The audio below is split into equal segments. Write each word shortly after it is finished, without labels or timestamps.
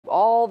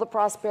All the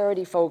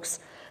prosperity folks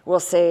will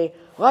say,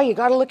 well, you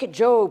got to look at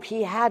Job.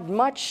 He had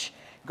much.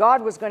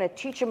 God was going to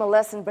teach him a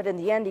lesson, but in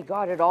the end, he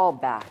got it all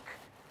back.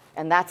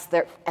 And that's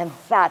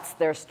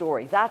their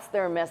story. That's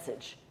their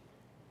message.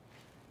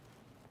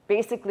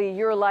 Basically,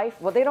 your life,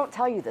 well, they don't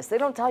tell you this. They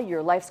don't tell you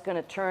your life's going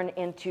to turn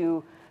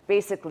into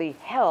basically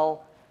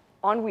hell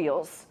on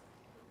wheels,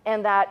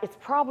 and that it's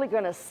probably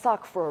going to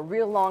suck for a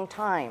real long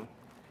time.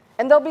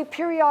 And there'll be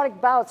periodic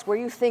bouts where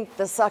you think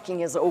the sucking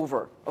is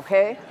over,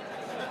 okay?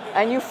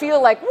 And you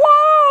feel like,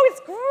 whoa,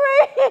 it's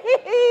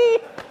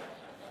great!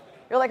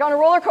 You're like on a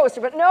roller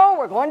coaster, but no,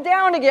 we're going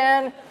down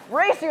again.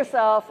 Brace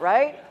yourself,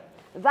 right?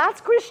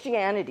 That's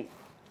Christianity.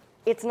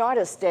 It's not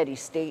a steady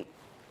state.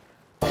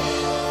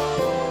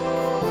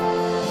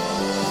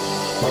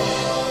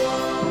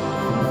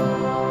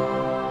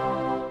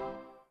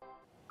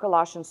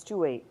 Colossians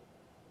 2:8,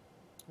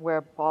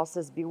 where Paul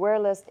says, beware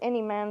lest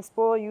any man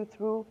spoil you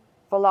through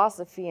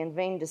philosophy and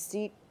vain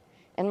deceit.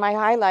 And my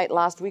highlight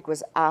last week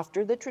was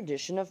after the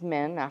tradition of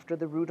men, after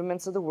the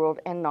rudiments of the world,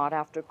 and not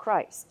after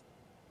Christ.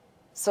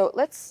 So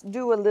let's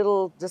do a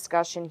little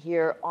discussion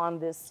here on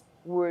this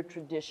word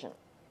tradition,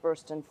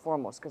 first and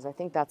foremost, because I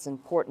think that's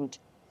important.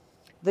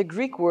 The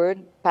Greek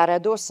word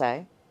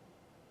paradosai,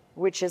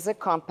 which is a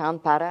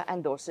compound, para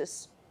and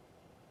dosis,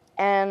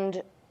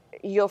 and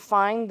you'll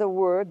find the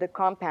word, the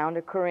compound,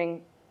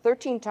 occurring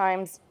 13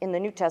 times in the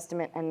New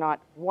Testament and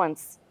not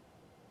once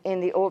in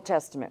the Old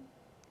Testament.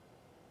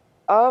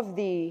 Of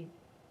the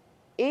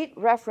 8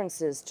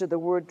 references to the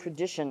word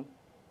tradition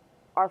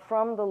are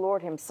from the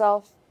Lord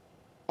himself,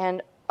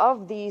 and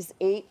of these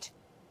 8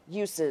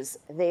 uses,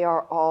 they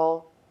are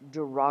all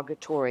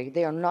derogatory.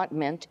 They are not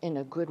meant in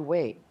a good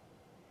way.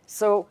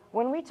 So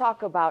when we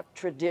talk about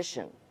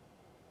tradition,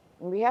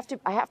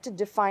 I have to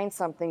define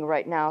something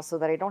right now so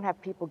that I don't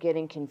have people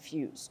getting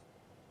confused.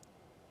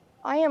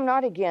 I am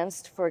not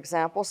against, for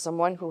example,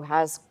 someone who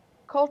has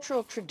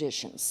cultural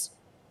traditions.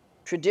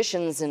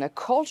 Traditions in a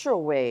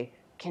cultural way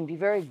can be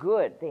very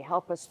good. They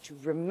help us to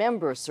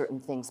remember certain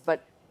things.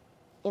 But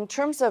in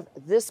terms of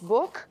this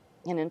book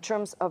and in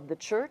terms of the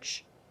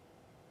church,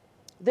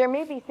 there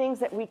may be things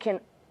that we can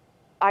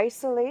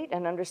isolate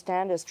and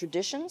understand as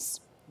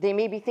traditions. They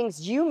may be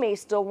things you may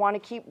still want to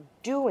keep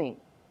doing.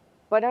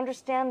 But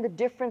understand the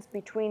difference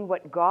between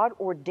what God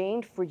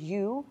ordained for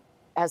you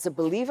as a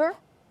believer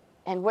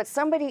and what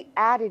somebody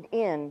added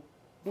in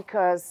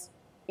because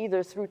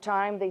either through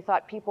time they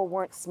thought people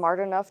weren't smart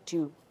enough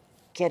to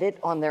get it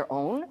on their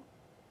own,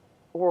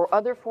 or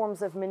other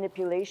forms of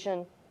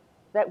manipulation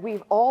that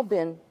we've all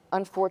been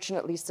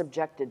unfortunately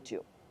subjected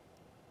to.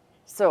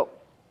 So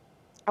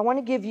I want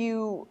to give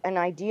you an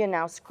idea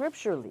now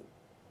scripturally.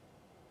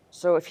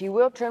 So if you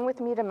will, turn with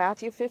me to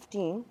Matthew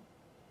 15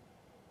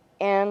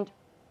 and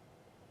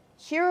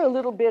hear a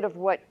little bit of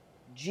what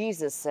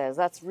Jesus says.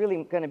 That's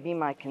really going to be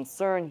my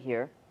concern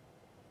here.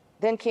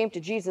 Then came to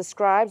Jesus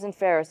scribes and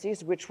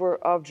Pharisees, which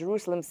were of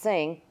Jerusalem,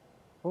 saying,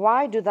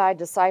 why do thy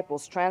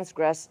disciples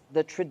transgress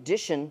the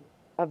tradition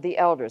of the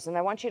elders? And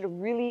I want you to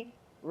really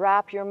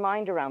wrap your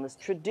mind around this.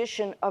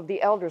 Tradition of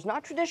the elders,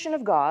 not tradition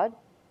of God,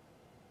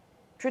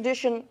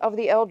 tradition of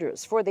the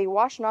elders. For they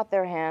wash not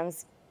their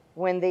hands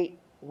when they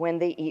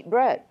eat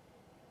bread.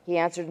 He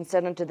answered and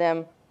said unto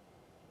them,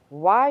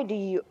 why do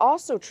you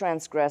also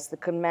transgress the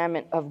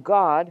commandment of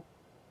God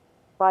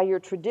by your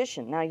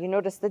tradition? Now you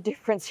notice the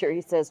difference here.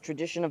 He says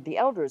tradition of the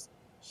elders.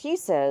 He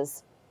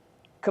says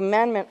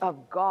commandment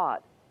of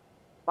God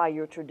by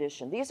your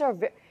tradition. These are,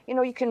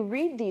 you can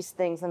read these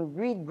things and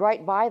read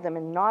right by them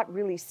and not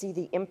really see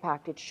the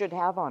impact it should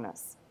have on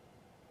us.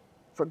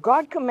 For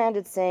God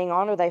commanded, saying,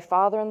 honor thy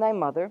father and thy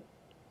mother,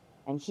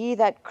 and he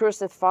that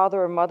curseth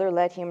father or mother,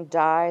 let him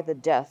die the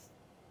death.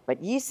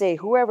 But ye say,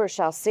 whoever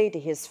shall say to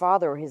his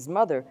father or his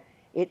mother,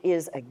 it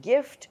is a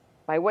gift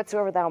by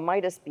whatsoever thou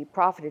mightest be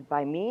profited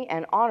by me,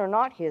 and honor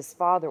not his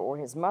father or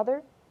his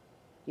mother,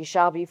 he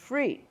shall be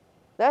free.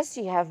 Thus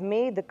ye have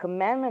made the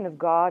commandment of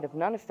God of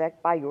none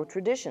effect by your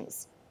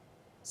traditions.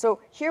 So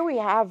here we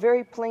have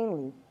very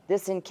plainly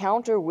this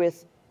encounter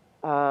with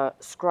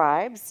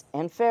scribes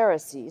and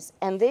Pharisees,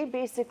 and they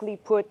basically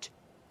put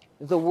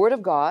the Word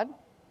of God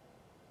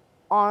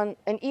on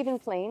an even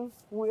plane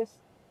with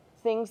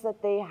things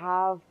that they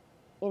have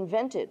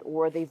invented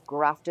or they've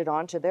grafted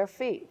onto their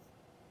faith.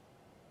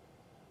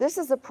 This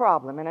is a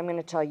problem, and I'm going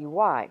to tell you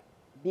why.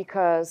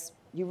 Because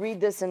you read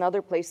this in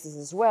other places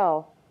as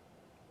well,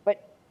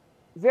 but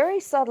very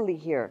subtly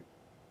here,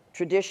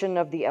 tradition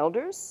of the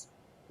elders.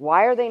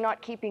 Why are they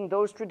not keeping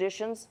those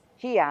traditions?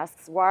 He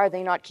asks, why are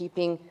they not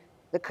keeping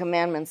the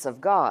commandments of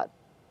God?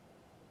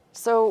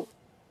 So,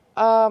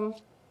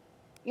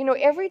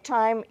 every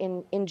time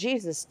in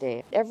Jesus'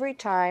 day, every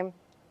time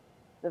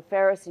the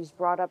Pharisees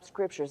brought up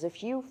scriptures,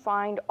 if you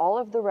find all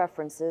of the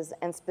references,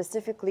 and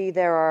specifically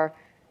there are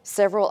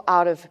several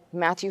out of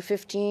Matthew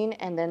 15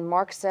 and then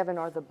Mark 7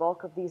 are the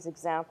bulk of these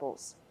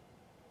examples,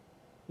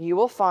 you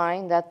will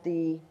find that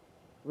the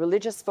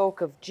religious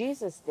folk of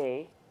Jesus'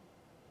 day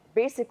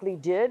basically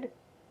did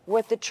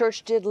what the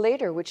church did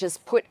later, which is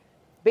put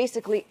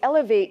basically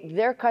elevate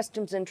their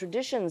customs and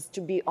traditions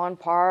to be on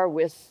par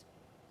with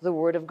the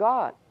Word of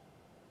God.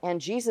 And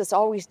Jesus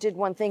always did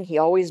one thing. He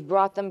always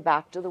brought them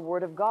back to the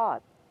Word of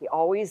God. He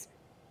always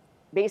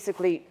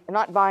basically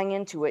not buying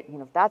into it.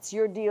 If that's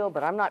your deal,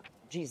 but I'm not,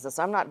 Jesus,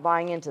 I'm not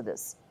buying into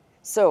this.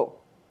 So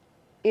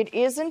it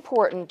is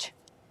important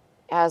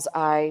as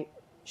I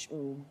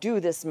do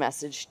this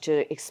message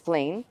to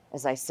explain,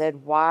 as I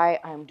said, why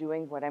I'm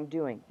doing what I'm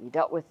doing. We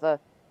dealt with the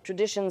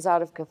traditions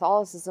out of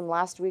Catholicism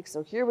last week,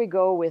 so here we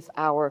go with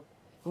our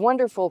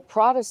wonderful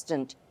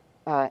Protestant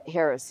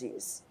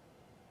heresies.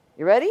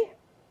 You ready?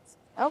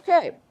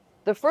 Okay.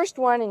 The first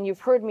one, and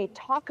you've heard me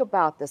talk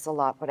about this a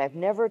lot, but I've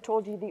never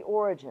told you the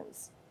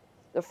origins.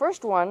 The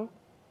first one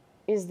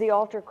is the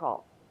altar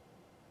call.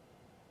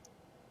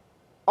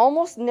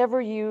 Almost never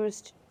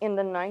used in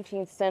the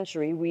 19th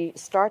century. We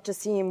start to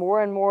see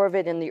more and more of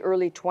it in the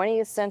early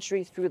 20th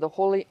century through the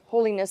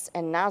Holiness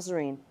and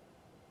Nazarene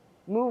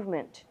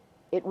movement.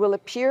 It will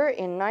appear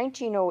in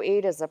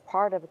 1908 as a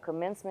part of a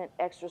commencement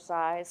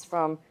exercise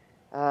from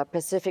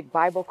Pacific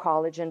Bible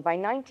College, and by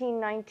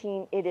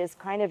 1919 it is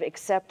kind of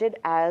accepted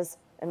as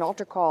an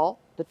altar call.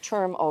 The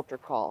term altar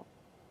call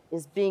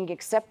is being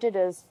accepted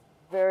as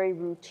very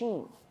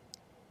routine.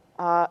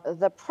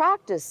 The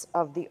practice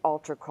of the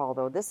altar call,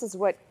 though, this is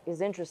what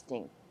is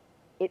interesting.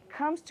 It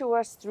comes to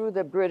us through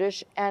the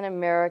British and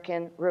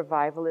American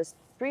revivalist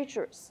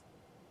preachers.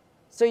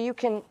 So you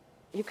can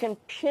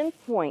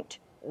pinpoint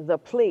the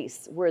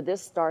place where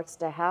this starts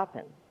to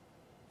happen.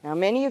 Now,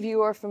 many of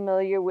you are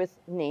familiar with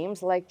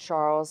names like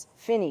Charles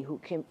Finney,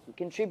 who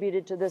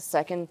contributed to the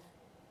Second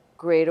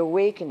Great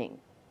Awakening.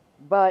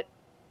 But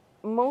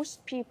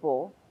most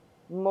people,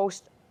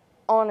 most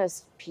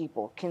honest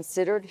people,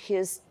 considered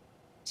his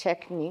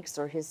techniques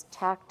or his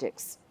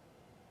tactics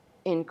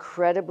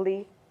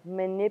incredibly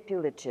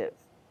manipulative.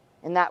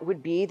 And that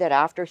would be that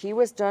after he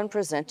was done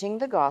presenting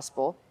the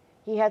gospel,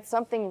 he had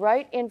something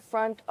right in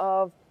front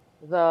of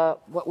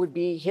what would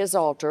be his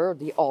altar,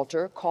 the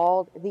altar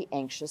called the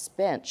anxious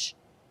bench.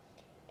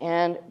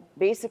 And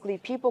basically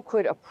people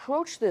could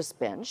approach this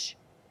bench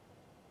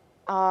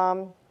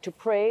to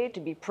pray, to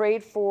be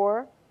prayed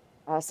for,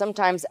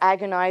 sometimes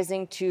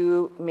agonizing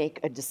to make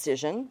a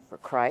decision for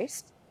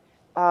Christ.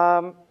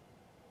 But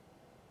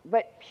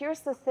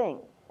here's the thing,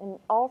 an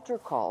altar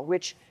call,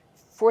 which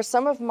for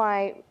some of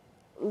my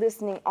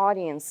listening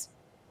audience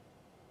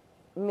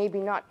maybe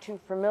not too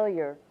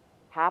familiar,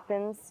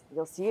 happens,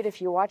 you'll see it if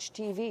you watch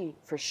TV,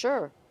 for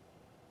sure,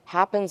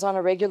 happens on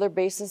a regular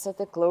basis at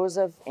the close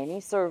of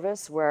any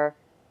service where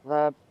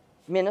the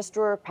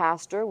minister or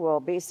pastor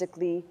will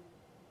basically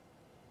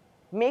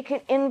make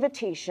an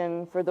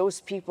invitation for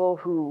those people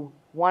who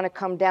want to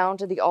come down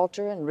to the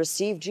altar and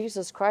receive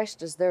Jesus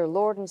Christ as their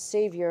Lord and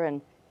Savior. And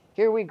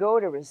here we go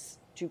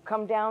to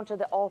come down to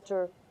the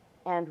altar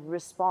and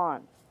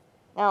respond.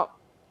 Now,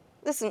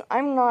 listen,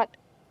 I'm not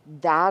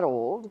that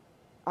old,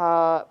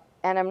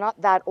 and I'm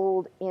not that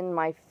old in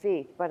my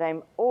faith, but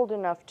I'm old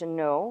enough to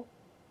know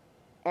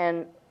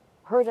and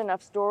heard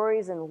enough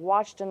stories and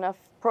watched enough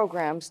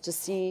programs to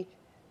see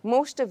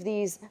most of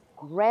these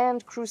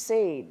grand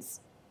crusades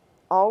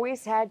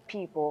always had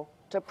people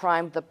to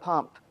prime the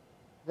pump.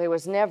 There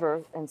was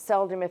never, and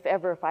seldom if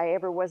ever, if I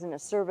ever was in a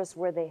service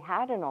where they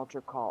had an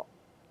altar call,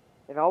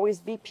 there'd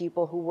always be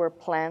people who were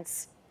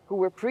plants, who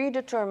were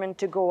predetermined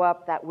to go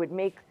up, that would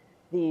make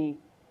the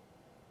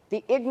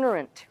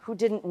ignorant who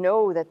didn't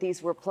know that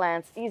these were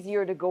plants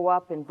easier to go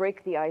up and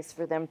break the ice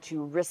for them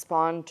to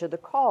respond to the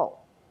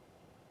call.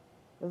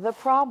 The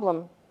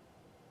problem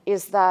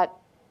is that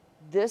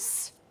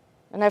this,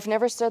 and I've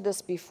never said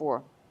this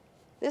before,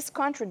 this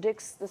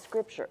contradicts the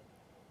scripture.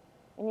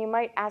 And you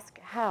might ask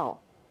how?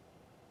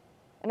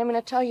 And I'm going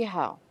to tell you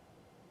how.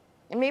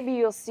 And maybe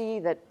you'll see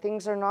that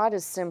things are not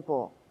as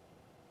simple.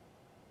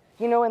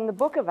 You know, in the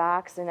book of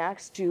Acts, in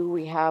Acts 2,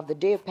 we have the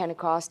day of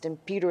Pentecost,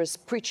 and Peter is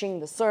preaching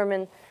the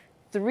sermon.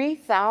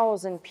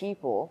 3,000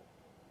 people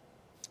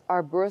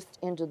are birthed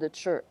into the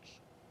church.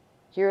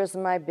 Here's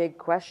my big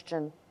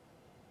question.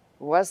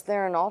 Was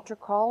there an altar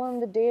call on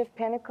the day of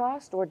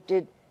Pentecost, or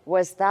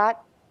was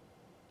that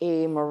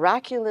a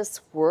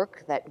miraculous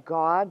work that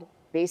God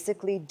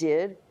basically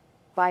did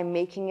by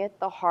making it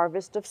the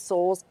harvest of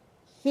souls,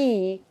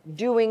 he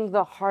doing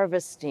the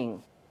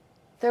harvesting?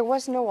 There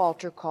was no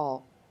altar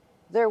call.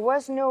 There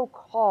was no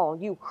call.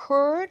 You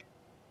heard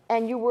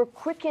and you were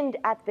quickened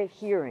at the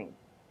hearing.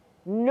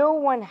 No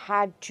one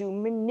had to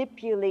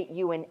manipulate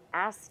you and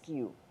ask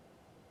you.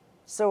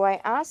 So I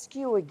ask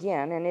you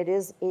again, and it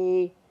is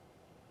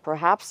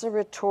perhaps a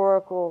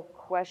rhetorical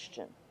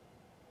question,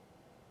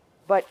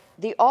 but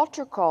the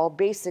altar call,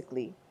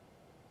 basically,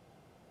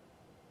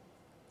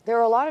 there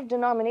are a lot of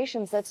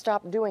denominations that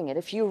stopped doing it.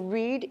 If you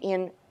read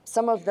in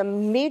some of the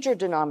major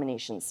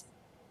denominations,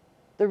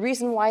 the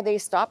reason why they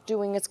stopped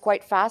doing it's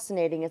quite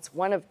fascinating.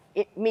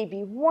 It may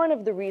be one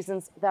of the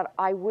reasons that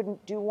I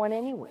wouldn't do one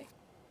anyway.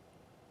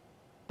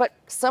 But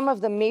some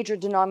of the major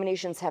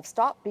denominations have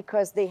stopped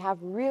because they have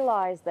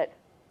realized that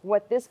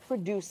what this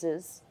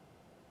produces,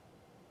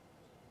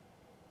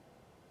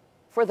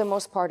 for the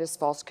most part, is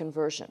false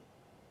conversion.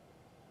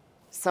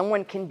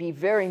 Someone can be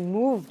very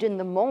moved in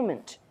the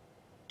moment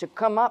to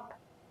come up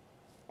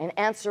and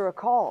answer a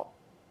call.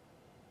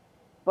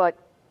 But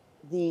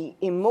the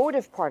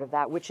emotive part of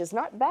that, which is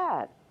not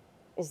bad,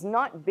 is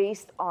not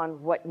based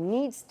on what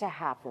needs to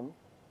happen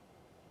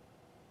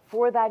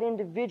for that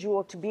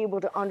individual to be able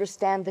to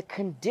understand the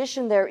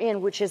condition they're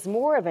in, which is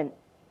more of an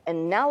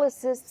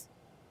analysis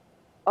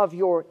of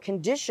your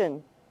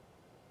condition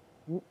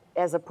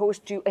as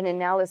opposed to an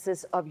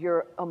analysis of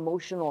your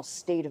emotional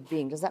state of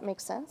being. Does that make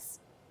sense?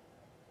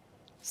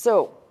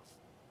 So,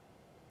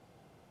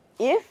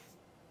 if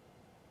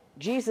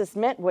Jesus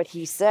meant what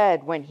he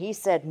said when he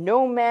said,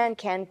 "No man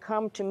can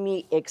come to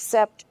me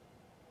except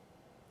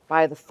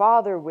by the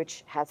Father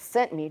which hath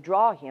sent me,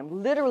 draw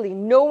him," literally,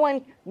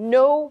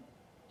 no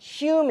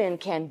human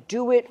can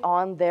do it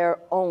on their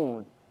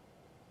own.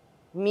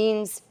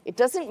 It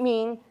doesn't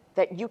mean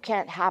that you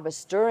can't have a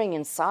stirring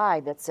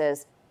inside that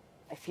says,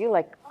 "I feel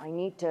like I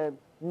need to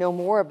know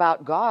more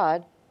about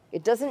God."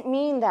 It doesn't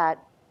mean that,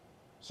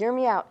 hear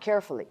me out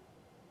carefully.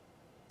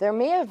 There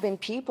may have been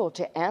people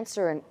to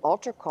answer an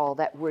altar call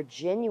that were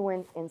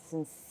genuine and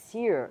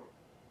sincere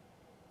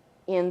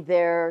in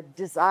their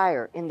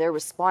desire, in their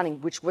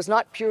responding, which was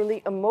not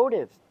purely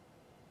emotive.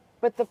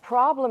 But the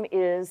problem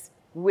is,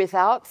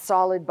 without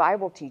solid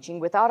Bible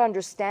teaching, without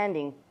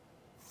understanding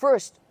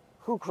first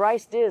who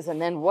Christ is and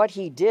then what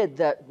he did,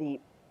 the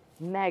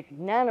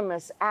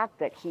magnanimous act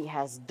that he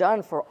has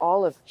done for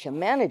all of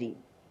humanity,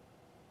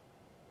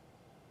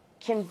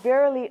 can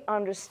barely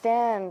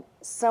understand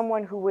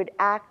someone who would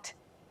act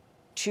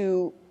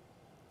to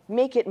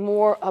make it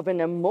more of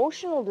an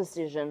emotional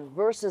decision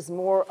versus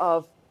more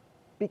of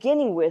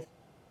beginning with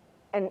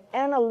an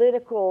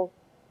analytical,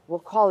 we'll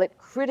call it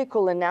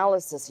critical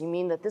analysis. You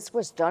mean that this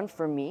was done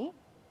for me?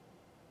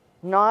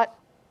 Not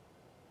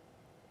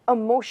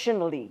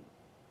emotionally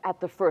at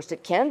the first.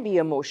 It can be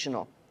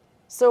emotional.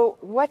 So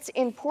what's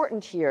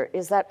important here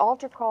is that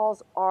altar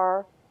calls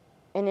are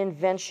an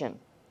invention.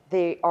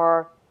 They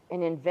are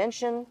an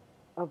invention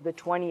of the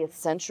 20th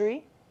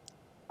century.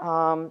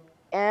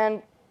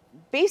 And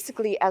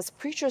basically, as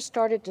preachers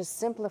started to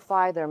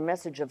simplify their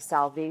message of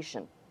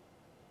salvation,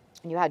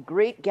 you had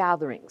great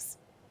gatherings,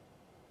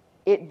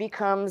 it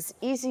becomes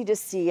easy to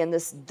see, and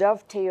this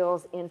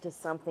dovetails into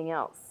something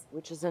else,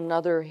 which is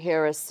another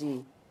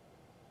heresy.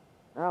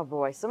 Oh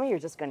boy, some of you are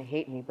just going to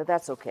hate me, but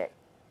that's okay.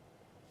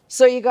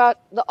 So you got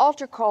the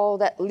altar call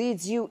that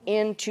leads you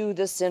into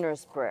the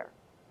sinner's prayer.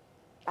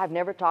 I've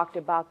never talked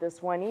about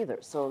this one either,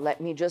 so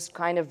let me just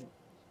kind of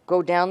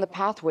go down the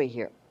pathway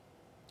here.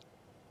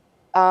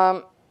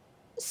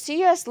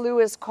 C.S.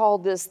 Lewis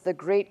called this the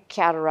great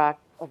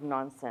cataract of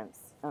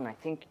nonsense, and I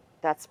think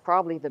that's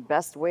probably the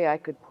best way I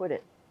could put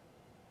it.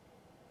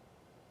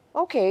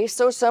 Okay,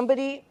 so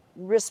somebody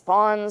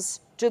responds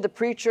to the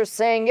preacher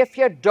saying, "If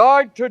you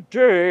died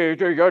today,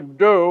 do you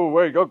know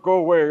where you're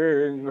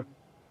going?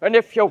 And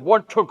if you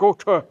want to go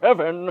to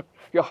heaven,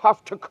 you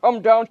have to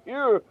come down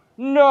here.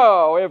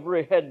 Now,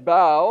 every head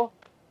bow."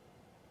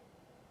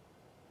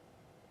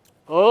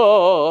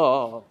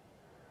 Oh.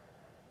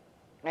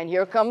 And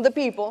here come the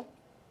people.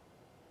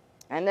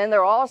 And then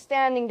they're all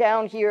standing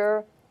down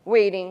here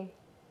waiting.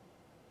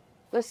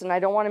 Listen, I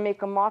don't want to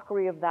make a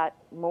mockery of that.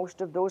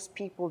 Most of those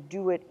people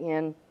do it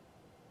in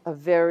a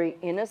very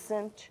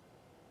innocent,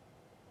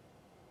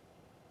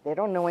 they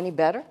don't know any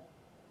better.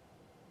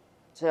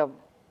 So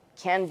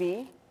can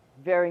be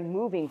very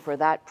moving for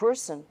that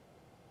person.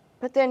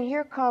 But then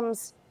here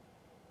comes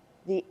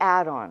the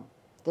add-on,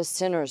 the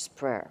sinner's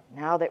prayer.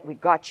 Now that we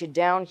got you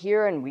down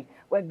here and we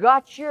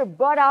got your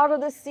butt out of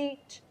the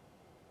seat,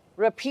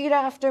 repeat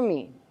after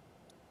me.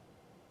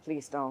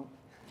 Please don't.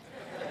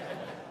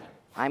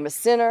 I'm a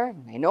sinner.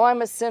 I know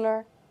I'm a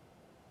sinner.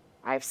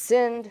 I've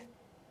sinned.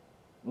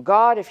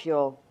 God, if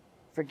you'll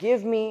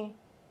forgive me,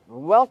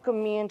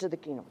 welcome me into the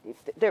kingdom.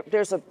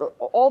 There's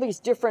all these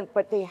different,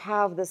 but they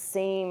have the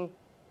same,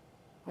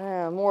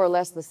 more or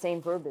less the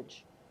same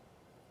verbiage.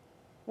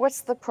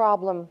 What's the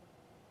problem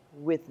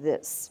with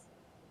this?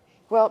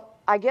 Well,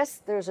 I guess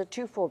there's a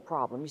twofold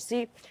problem. You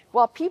see,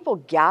 while people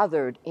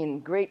gathered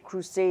in great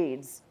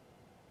crusades,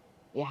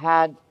 you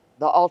had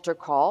the altar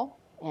call,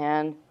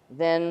 and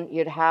then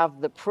you'd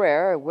have the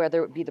prayer,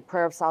 whether it be the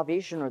prayer of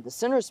salvation or the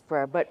sinner's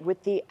prayer. But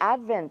with the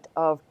advent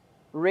of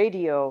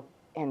radio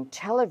and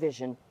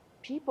television,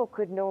 people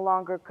could no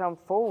longer come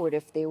forward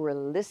if they were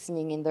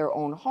listening in their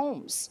own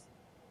homes.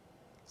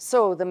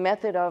 So the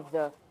method of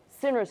the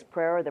sinner's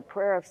prayer, or the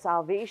prayer of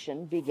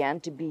salvation, began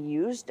to be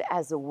used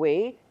as a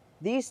way.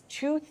 These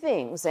two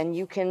things, and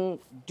you can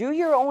do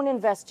your own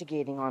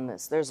investigating on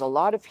this. There's a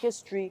lot of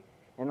history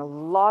and a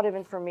lot of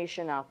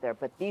information out there,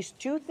 but these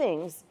two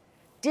things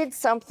did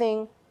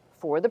something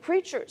for the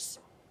preachers,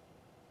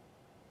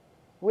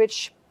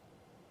 which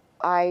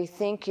I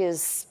think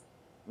is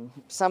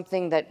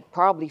something that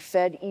probably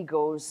fed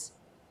egos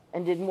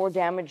and did more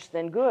damage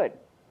than good.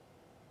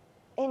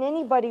 And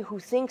anybody who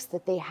thinks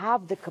that they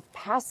have the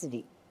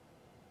capacity,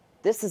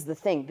 this is the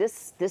thing,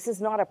 this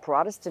is not a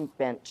Protestant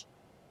bent.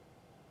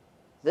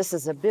 This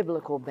is a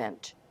biblical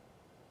bent.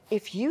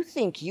 If you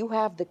think you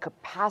have the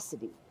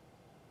capacity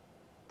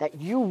that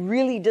you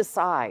really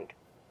decide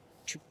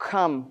to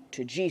come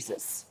to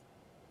Jesus,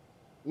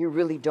 you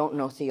really don't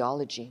know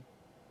theology.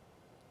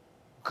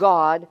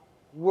 God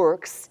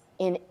works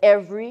in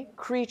every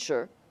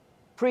creature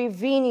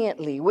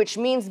preveniently, which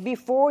means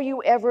before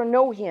you ever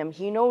know him,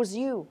 he knows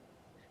you.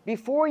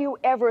 Before you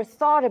ever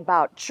thought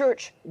about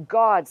church,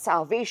 God,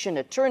 salvation,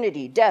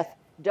 eternity, death,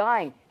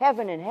 dying,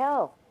 heaven and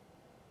hell,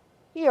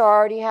 he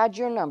already had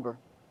your number.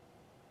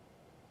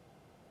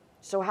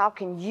 So how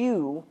can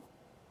you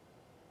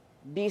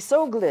be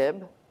so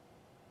glib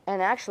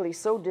and actually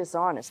so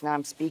dishonest? Now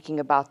I'm speaking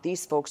about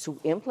these folks who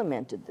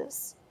implemented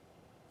this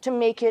to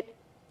make it,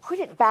 put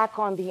it back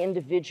on the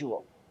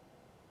individual.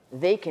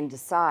 They can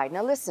decide.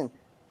 Now listen,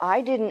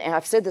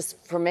 I've said this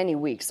for many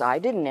weeks, I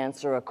didn't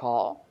answer a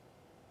call.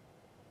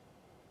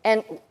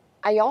 And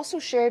I also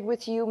shared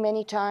with you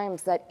many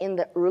times that in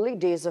the early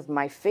days of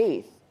my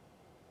faith,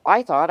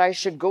 I thought I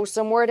should go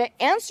somewhere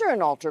to answer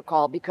an altar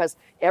call because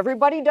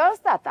everybody does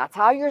that.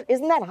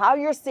 Isn't that how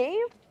you're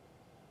saved?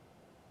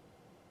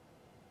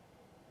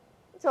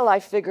 Until I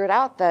figured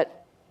out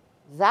that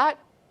that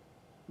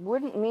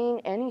wouldn't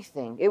mean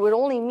anything. It would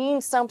only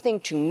mean something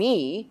to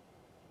me,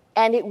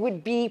 and it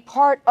would be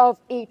part of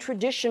a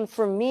tradition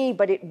for me,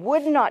 but it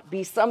would not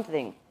be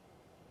something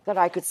that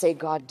I could say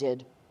God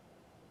did.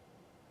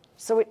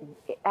 So it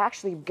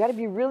actually, you've got to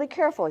be really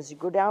careful as you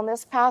go down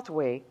this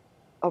pathway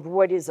of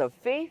what is of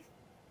faith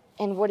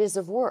and what is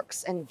of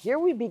works. And here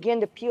we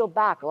begin to peel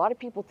back. A lot of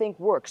people think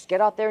works,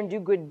 get out there and do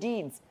good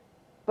deeds.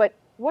 But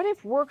what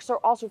if works are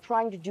also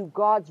trying to do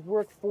God's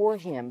work for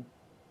him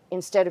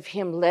instead of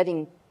him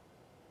letting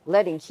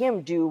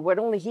him do what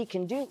only he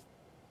can do?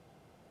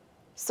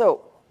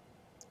 So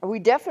we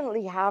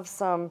definitely have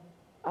some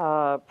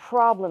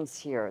problems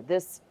here.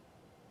 This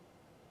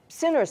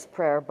sinner's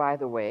prayer, by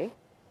the way,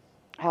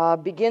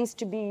 begins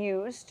to be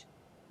used,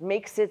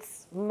 makes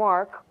its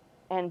mark,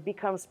 and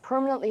becomes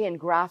permanently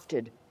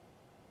engrafted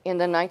in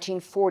the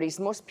 1940s.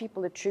 Most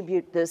people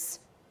attribute this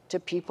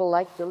to people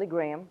like Billy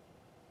Graham,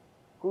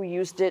 who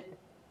used it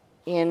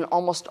in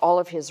almost all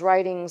of his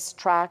writings,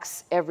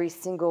 tracts, every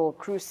single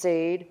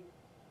crusade.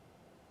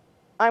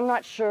 I'm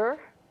not sure.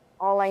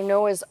 All I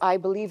know is I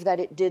believe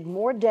that it did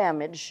more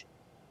damage.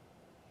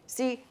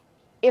 See,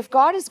 if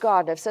God is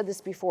God, I've said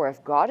this before,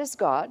 if God is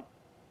God,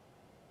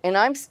 and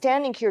I'm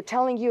standing here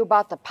telling you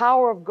about the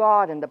power of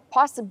God and the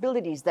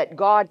possibilities that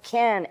God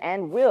can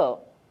and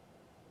will,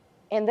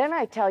 and then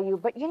I tell you,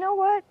 but you know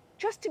what?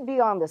 Just to be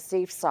on the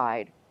safe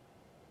side,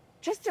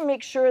 just to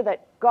make sure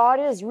that God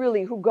is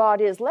really who God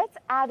is, let's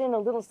add in a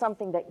little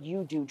something that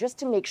you do, just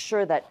to make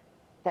sure that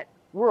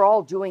we're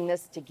all doing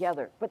this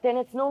together. But then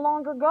it's no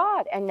longer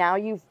God, and now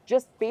you've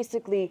just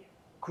basically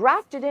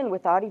grafted in,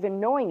 without even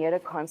knowing it, a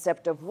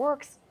concept of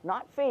works,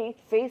 not faith.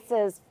 Faith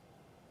says,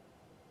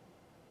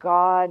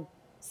 God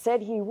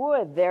said he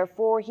would,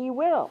 therefore he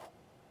will.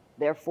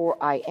 Therefore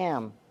I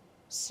am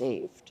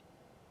saved.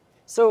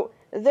 So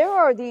there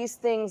are these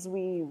things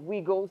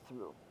we go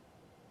through.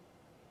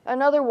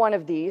 Another one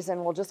of these,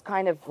 and we'll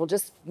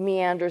just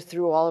meander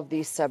through all of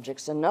these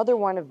subjects. Another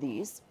one of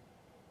these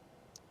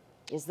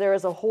is there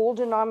is a whole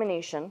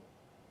denomination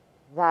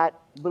that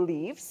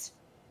believes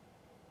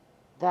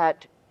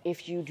that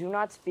if you do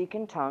not speak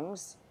in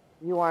tongues,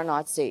 you are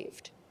not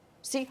saved.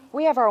 See,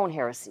 we have our own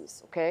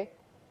heresies, okay?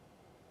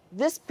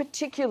 This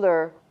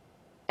particular,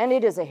 and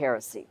it is a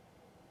heresy,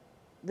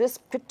 this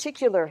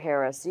particular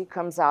heresy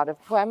comes out of,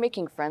 I'm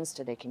making friends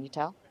today, can you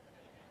tell?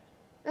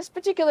 This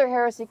particular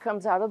heresy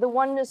comes out of the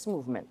oneness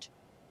movement.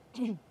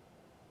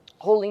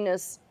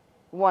 Holiness,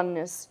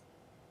 oneness.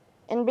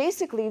 And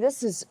basically,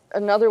 this is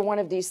another one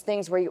of these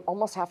things where you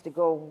almost have to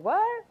go,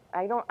 what?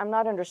 I'm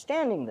not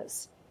understanding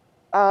this.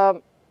 A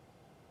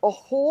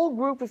whole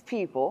group of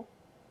people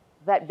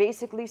that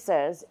basically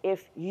says,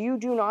 if you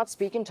do not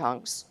speak in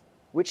tongues,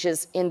 which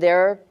is in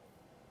their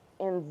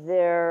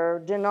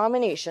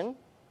denomination,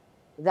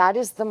 that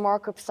is the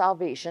mark of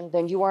salvation,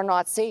 then you are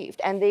not saved.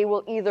 And they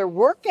will either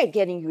work at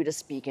getting you to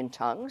speak in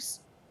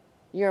tongues.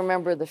 You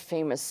remember the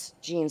famous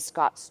Gene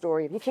Scott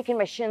story, you're kicking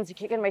my shins, you're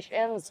kicking my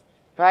shins,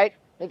 right?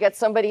 They get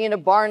somebody in a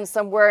barn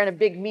somewhere in a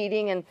big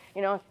meeting, and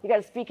you got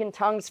to speak in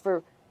tongues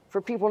for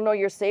people to know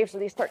you're saved, so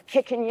they start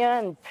kicking you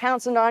and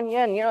pouncing on you,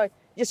 and you're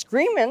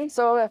screaming.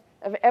 So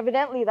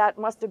evidently that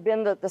must have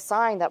been the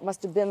sign, that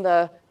must have been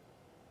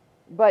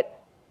but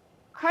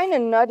kind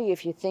of nutty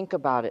if you think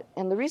about it.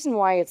 And the reason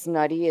why it's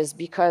nutty is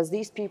because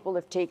these people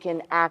have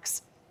taken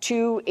Acts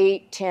 2,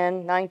 8,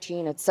 10,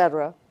 19,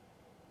 etc.,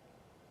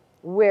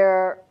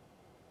 where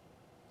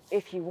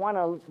if you want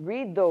to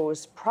read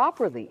those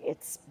properly,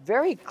 it's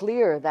very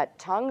clear that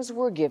tongues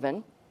were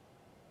given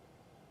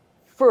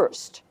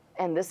first.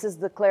 And this is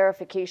the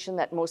clarification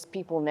that most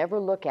people never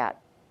look at.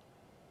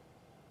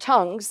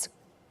 Tongues,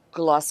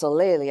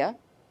 glossolalia,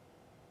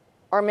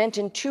 are meant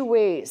in two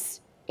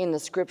ways in the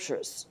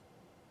scriptures.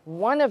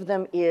 One of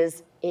them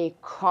is a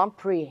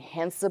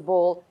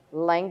comprehensible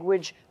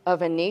language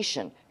of a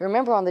nation.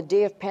 Remember on the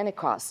day of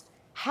Pentecost,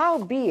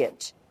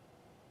 howbeit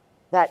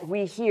that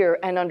we hear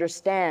and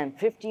understand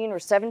 15 or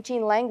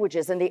 17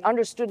 languages, and they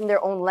understood in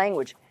their own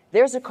language.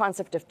 There's a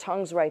concept of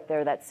tongues right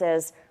there that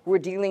says we're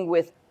dealing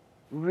with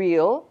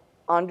real,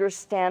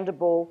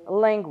 understandable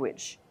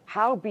language.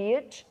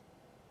 Howbeit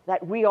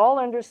that we all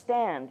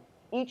understand,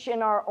 each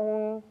in our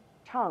own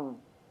tongue,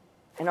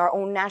 in our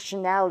own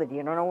nationality,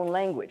 in our own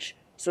language.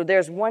 So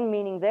there's one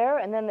meaning there,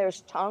 and then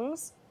there's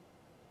tongues.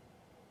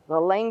 The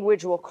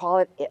language, we'll call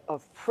it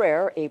of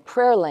prayer, a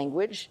prayer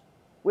language,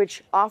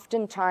 which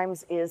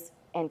oftentimes is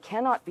and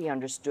cannot be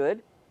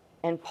understood.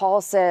 And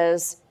Paul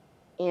says,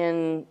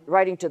 in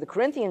writing to the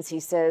Corinthians, he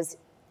says,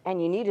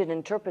 and you need an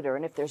interpreter,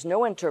 and if there's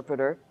no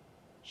interpreter,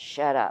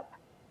 shut up.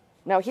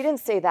 Now, he didn't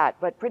say that,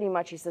 but pretty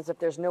much he says, if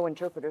there's no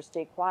interpreter,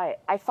 stay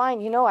quiet. I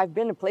find, I've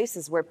been in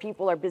places where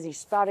people are busy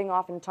spouting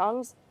off in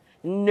tongues.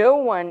 No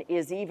one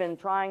is even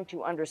trying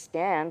to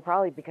understand,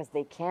 probably because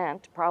they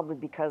can't, probably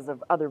because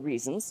of other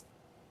reasons,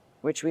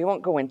 which we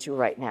won't go into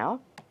right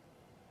now.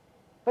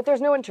 But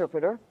there's no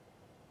interpreter.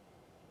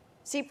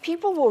 See,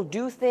 people will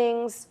do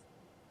things.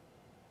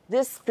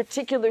 This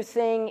particular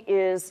thing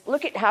is,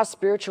 look at how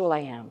spiritual I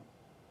am.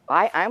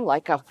 I'm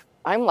like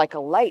a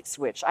light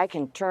switch. I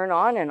can turn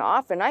on and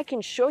off, and I can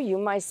show you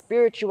my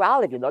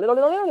spirituality.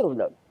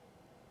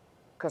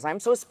 Because I'm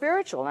so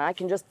spiritual, and I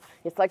can just,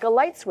 it's like a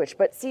light switch.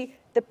 But see,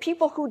 the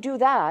people who do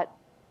that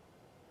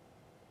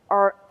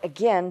are,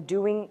 again,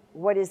 doing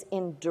what is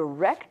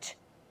indirect,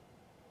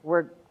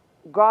 where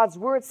God's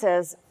word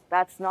says,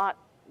 that's not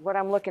what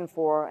I'm looking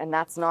for, and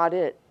that's not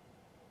it.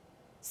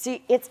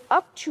 See, it's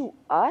up to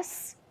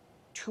us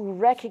to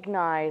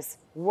recognize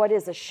what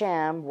is a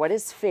sham, what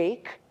is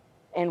fake,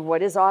 and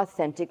what is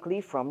authentically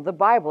from the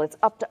Bible. It's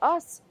up to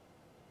us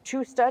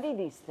to study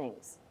these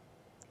things.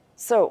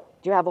 So,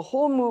 you have a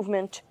whole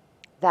movement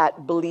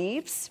that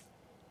believes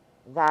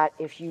that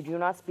if you do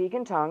not speak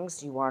in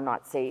tongues, you are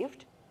not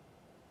saved.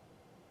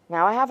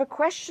 Now, I have a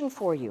question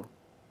for you.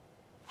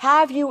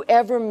 Have you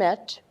ever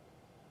met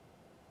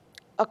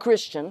a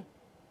Christian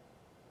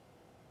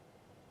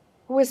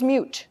who is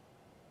mute,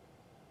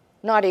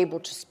 not able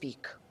to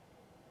speak?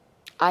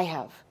 I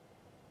have.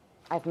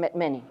 I've met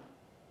many.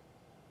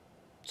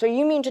 So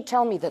you mean to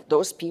tell me that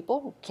those people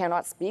who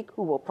cannot speak,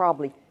 who will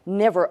probably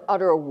never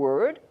utter a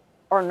word,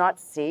 are not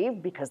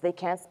saved because they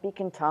can't speak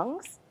in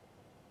tongues?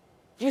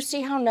 Do you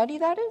see how nutty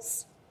that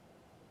is?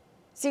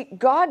 See,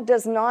 God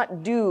does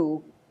not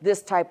do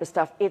this type of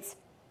stuff. It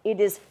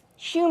is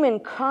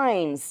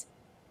humankind's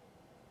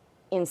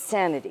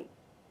insanity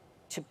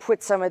to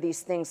put some of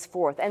these things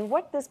forth. And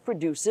what this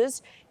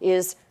produces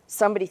is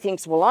somebody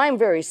thinks, well, I'm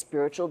very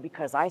spiritual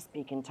because I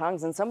speak in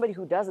tongues. And somebody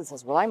who doesn't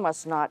says, well, I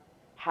must not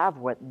have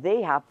what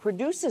they have,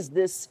 produces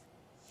this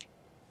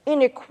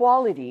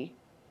inequality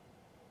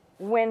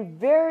when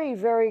very,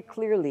 very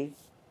clearly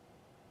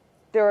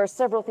there are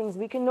several things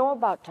we can know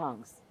about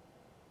tongues.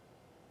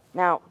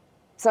 Now,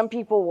 some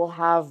people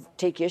will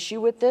take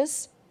issue with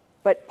this,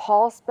 but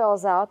Paul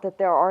spells out that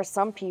there are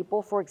some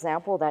people, for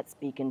example, that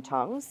speak in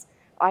tongues.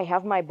 I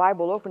have my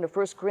Bible open to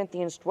 1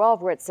 Corinthians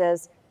 12, where it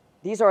says,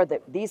 these are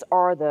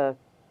the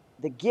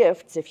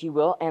gifts, if you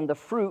will, and the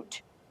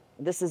fruit.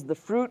 This is the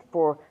fruit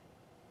for,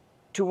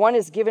 to one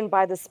is given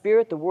by the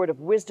Spirit the word of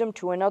wisdom,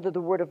 to another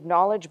the word of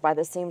knowledge by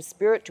the same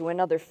Spirit, to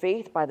another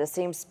faith by the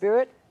same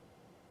Spirit,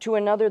 to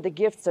another the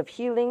gifts of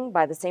healing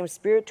by the same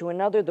Spirit, to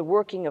another the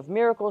working of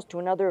miracles, to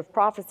another of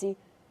prophecy,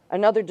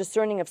 another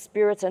discerning of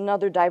spirits,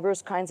 another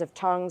diverse kinds of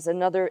tongues,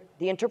 another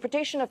the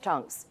interpretation of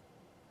tongues.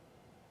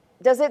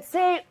 Does it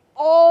say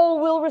all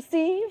will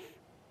receive?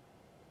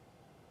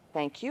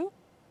 Thank you.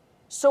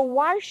 So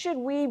why should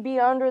we be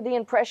under the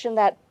impression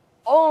that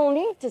all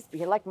need to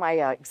speak? I like my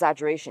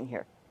exaggeration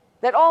here.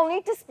 That all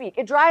need to speak.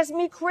 It drives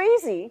me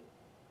crazy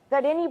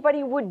that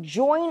anybody would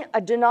join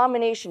a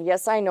denomination.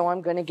 Yes, I know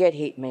I'm going to get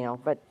hate mail,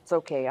 but it's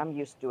okay. I'm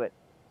used to it.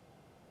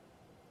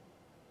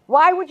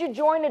 Why would you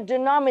join a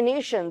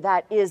denomination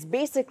that is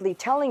basically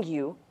telling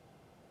you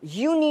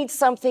you need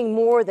something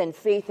more than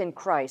faith in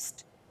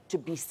Christ to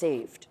be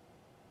saved?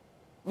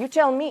 You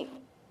tell me.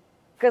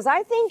 Because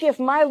I think if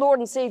my Lord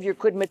and Savior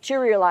could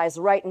materialize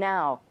right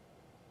now,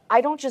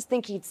 I don't just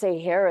think he'd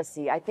say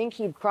heresy. I think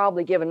he'd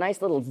probably give a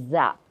nice little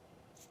zap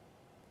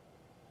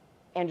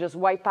and just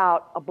wipe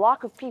out a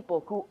block of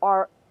people who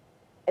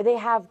they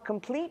have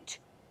complete,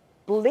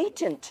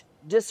 blatant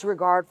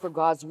disregard for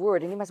God's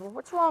word. And you might say, well,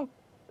 what's wrong?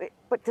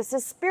 But this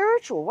is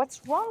spiritual.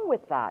 What's wrong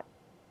with that?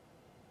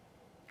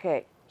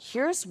 Okay,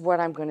 here's what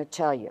I'm going to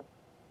tell you.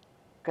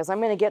 Because I'm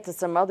going to get to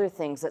some other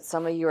things that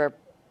some of you are,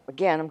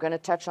 again, I'm going to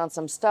touch on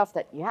some stuff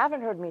that you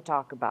haven't heard me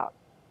talk about.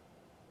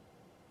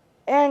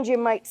 And you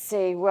might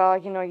say, well,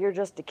 you're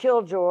just a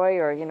killjoy,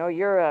 or,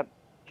 you're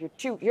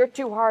too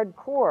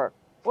hardcore.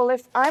 Well,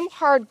 if I'm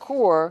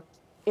hardcore,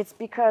 it's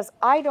because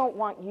I don't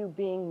want you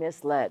being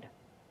misled.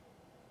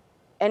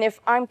 And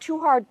if I'm too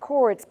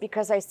hardcore, it's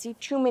because I see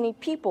too many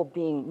people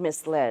being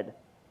misled.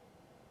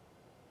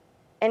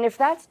 And if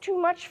that's too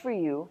much for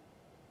you,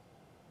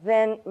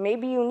 then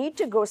maybe you need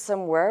to go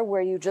somewhere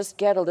where you just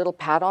get a little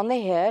pat on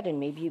the head, and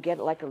maybe you get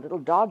like a little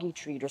doggy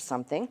treat or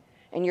something,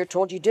 and you're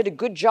told you did a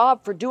good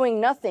job for doing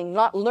nothing,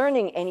 not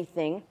learning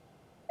anything,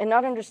 and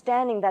not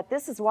understanding that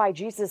this is why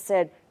Jesus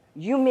said,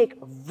 You make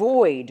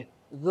void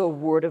the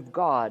word of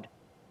God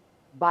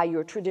by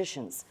your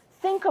traditions.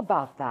 Think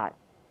about that.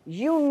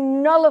 You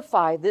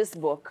nullify this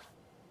book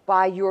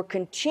by your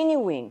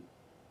continuing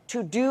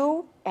to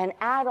do and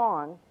add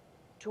on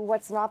to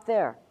what's not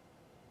there.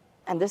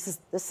 And this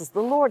is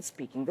the Lord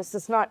speaking. This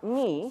is not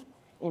me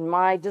in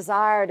my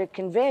desire to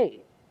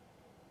convey.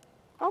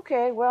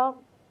 Okay,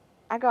 well,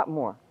 I got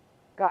more.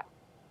 Got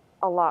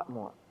a lot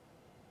more.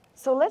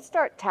 So let's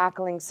start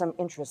tackling some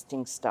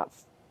interesting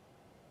stuff.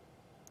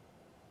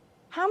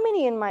 How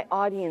many in my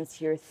audience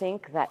here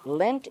think that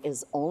Lent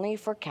is only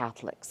for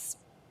Catholics?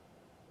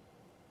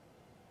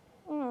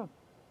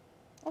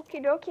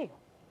 Okie dokie.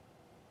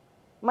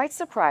 Might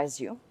surprise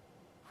you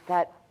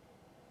that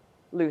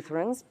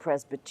Lutherans,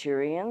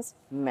 Presbyterians,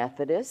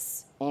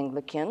 Methodists,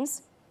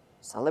 Anglicans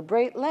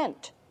celebrate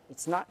Lent.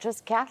 It's not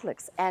just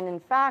Catholics. And in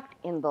fact,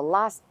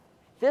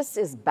 this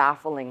is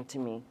baffling to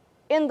me.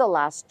 In the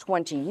last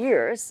 20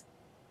 years,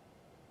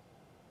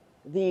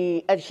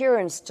 the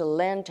adherence to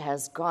Lent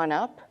has gone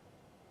up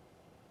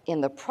in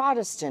the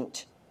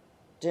Protestant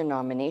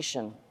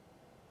denomination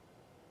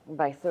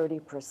by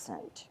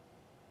 30%.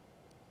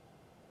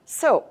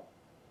 So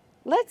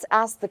let's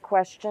ask the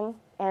question,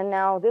 and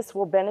now this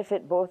will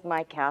benefit both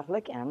my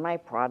Catholic and my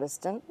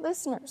Protestant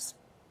listeners.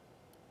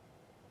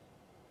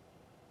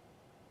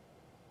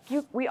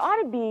 We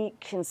ought to be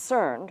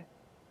concerned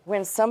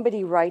when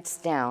somebody writes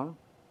down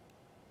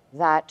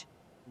that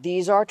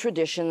these are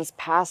traditions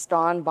passed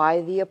on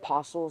by the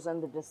apostles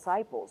and the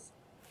disciples,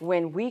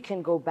 when we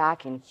can go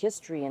back in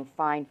history and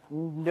find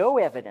no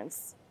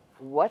evidence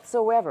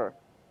whatsoever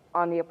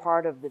on the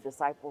part of the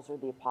disciples or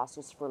the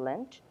apostles for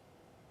Lent.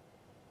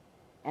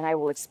 And I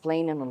will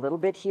explain in a little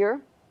bit here.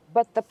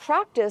 But the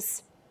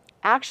practice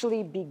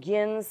actually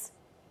begins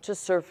to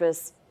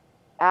surface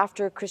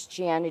after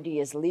Christianity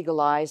is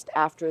legalized,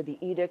 after the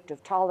Edict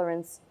of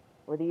Tolerance,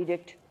 or the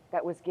edict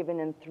that was given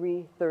in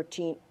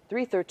 313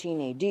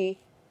 AD.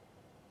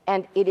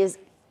 And it is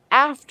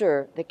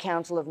after the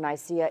Council of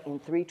Nicaea in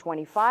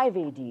 325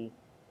 AD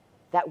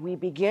that we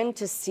begin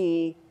to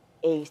see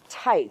a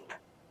type,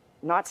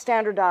 not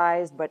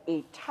standardized, but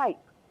a type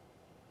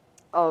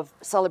of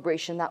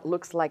celebration that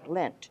looks like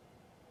Lent.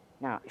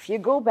 Now, if you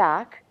go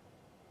back,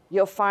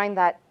 you'll find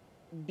that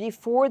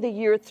before the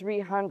year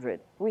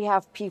 300, we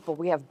have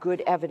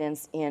good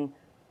evidence in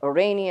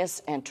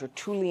Irenaeus and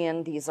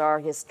Tertullian. These are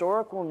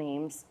historical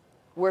names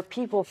where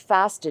people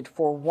fasted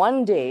for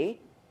one day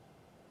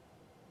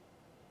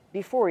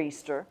before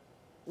Easter,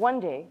 one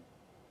day,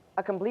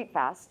 a complete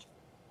fast,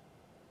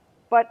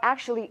 but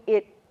actually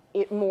it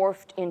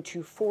morphed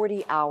into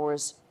 40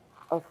 hours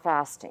of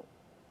fasting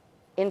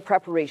in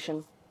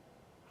preparation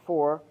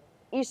for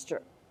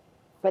Easter.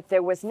 But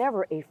there was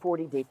never a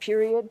 40-day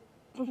period.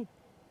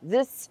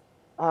 This,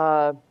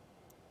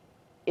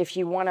 if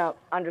you want to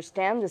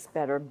understand this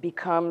better,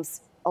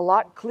 becomes a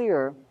lot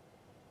clearer.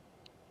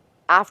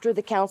 After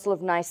the Council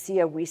of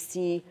Nicaea, we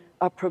see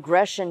a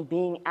progression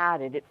being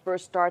added. It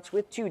first starts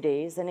with 2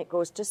 days, and it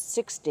goes to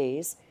 6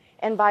 days.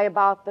 And by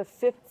about the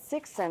 5th,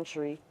 6th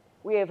century,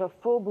 we have a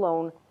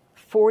full-blown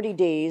 40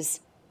 days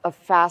of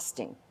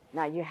fasting.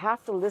 Now, you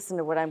have to listen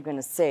to what I'm going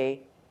to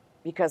say,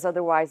 because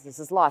otherwise this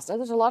is lost. Now,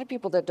 there's a lot of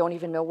people that don't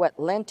even know what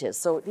Lent is.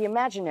 So the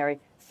imaginary,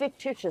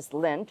 fictitious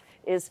Lent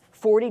is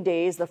 40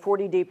 days, the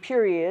 40-day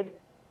period,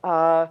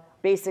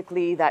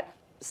 basically that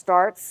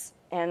starts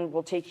and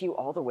will take you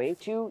all the way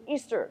to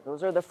Easter.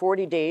 Those are the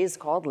 40 days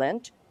called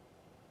Lent.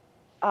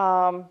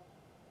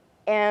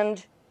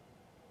 And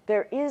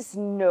there is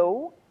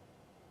no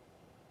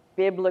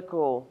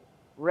biblical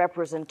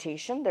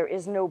representation. There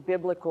is no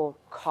biblical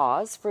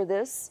cause for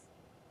this,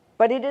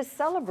 but it is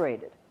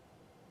celebrated.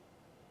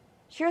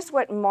 Here's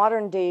what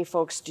modern day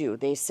folks do.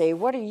 They say,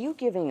 what are you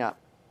giving up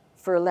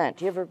for Lent?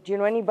 Do you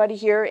know anybody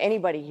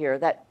here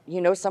that,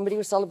 somebody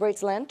who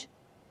celebrates Lent?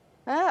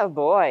 Oh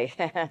boy,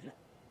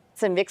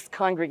 it's a mixed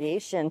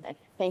congregation.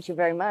 Thank you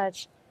very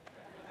much.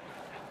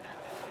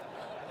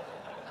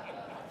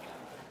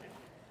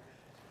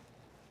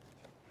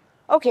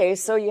 Okay,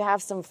 so you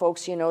have some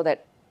folks,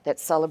 that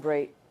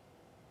celebrate.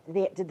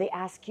 Did they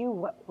ask you,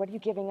 what are you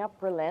giving up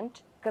for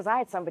Lent? Because I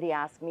had somebody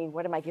ask me,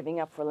 what am I giving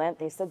up for Lent?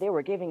 They said they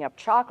were giving up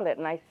chocolate.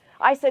 And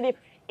I said,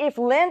 if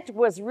Lent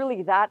was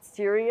really that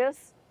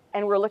serious,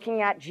 and we're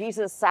looking at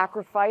Jesus'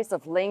 sacrifice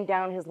of laying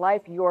down his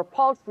life, your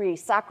paltry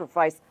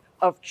sacrifice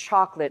of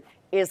chocolate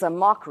is a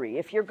mockery.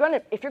 If you're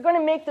gonna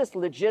make this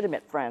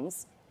legitimate,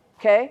 friends,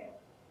 okay,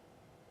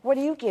 what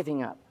are you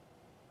giving up?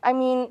 I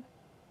mean,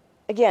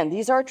 again,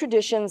 these are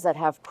traditions that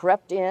have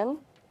crept in.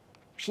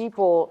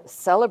 People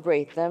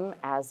celebrate them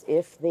as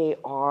if they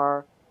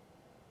are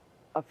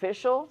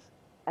official,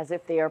 as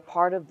if they are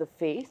part of the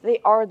faith. They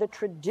are the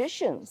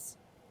traditions.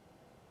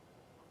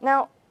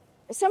 Now,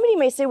 somebody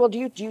may say, well, do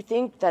you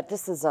think that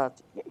this is you're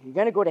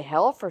going to go to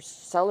hell for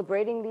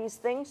celebrating these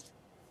things?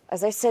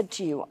 As I said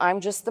to you, I'm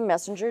just the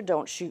messenger,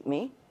 don't shoot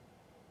me.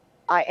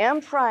 I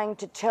am trying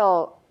to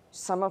tell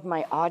some of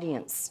my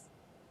audience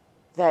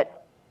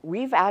that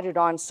we've added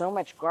on so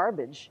much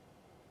garbage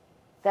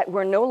that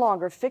we're no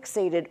longer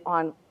fixated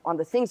on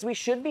the things we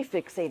should be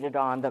fixated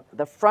on,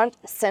 the front,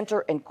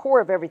 center, and core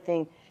of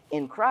everything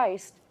in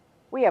Christ.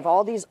 We have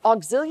all these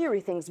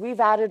auxiliary things we've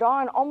added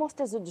on almost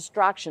as a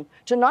distraction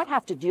to not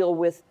have to deal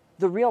with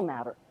the real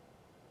matter.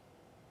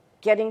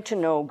 Getting to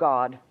know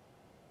God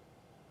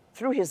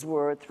through His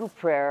Word, through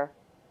prayer,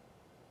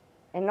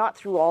 and not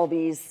through all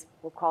these,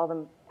 we'll call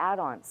them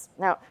add-ons.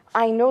 Now,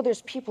 I know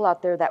there's people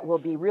out there that will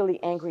be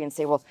really angry and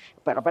say, well,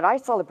 but I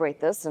celebrate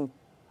this, and,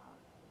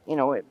 you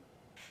know,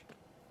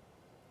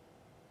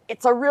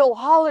 it's a real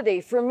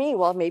holiday for me.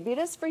 Well, maybe it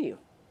is for you.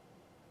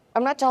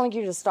 I'm not telling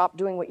you to stop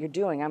doing what you're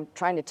doing. I'm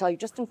trying to tell you,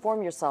 just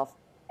inform yourself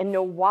and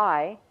know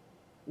why,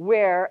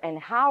 where, and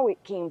how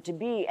it came to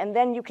be. And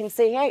then you can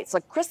say, hey, it's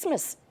like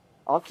Christmas.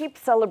 I'll keep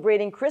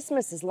celebrating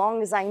Christmas as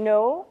long as I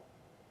know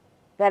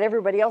that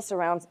everybody else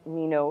around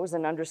me knows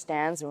and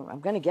understands. I'm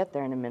going to get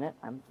there in a minute.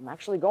 I'm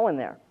actually going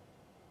there.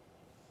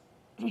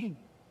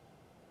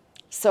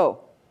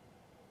 So,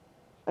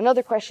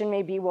 another question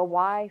may be, well,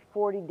 why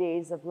 40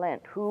 days of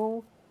Lent?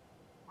 Who,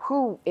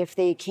 if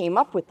they came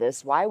up with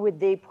this, why would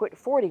they put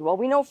 40? Well,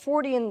 we know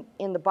 40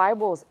 in the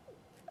Bible is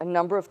a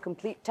number of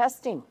complete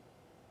testing.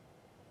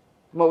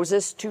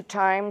 Moses 2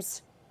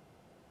 times.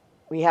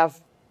 We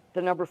have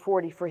the number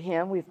 40 for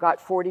him. We've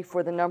got 40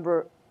 for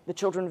the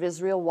children of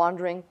Israel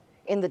wandering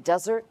in the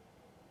desert.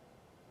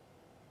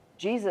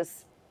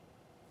 Jesus,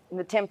 in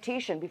the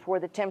temptation, before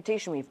the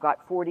temptation, we've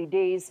got 40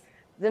 days.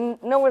 Then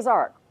Noah's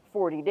Ark,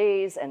 40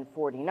 days and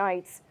 40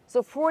 nights.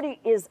 So 40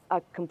 is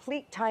a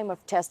complete time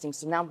of testing.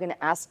 So now I'm going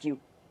to ask you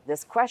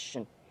this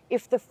question.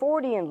 If the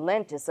 40 in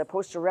Lent is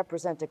supposed to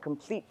represent a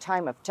complete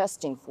time of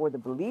testing for the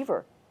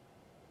believer,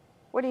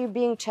 what are you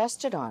being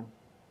tested on?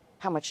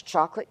 How much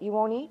chocolate you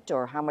won't eat,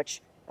 or how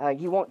much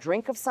you won't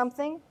drink of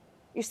something?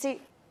 You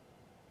see,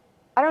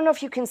 I don't know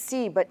if you can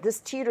see, but this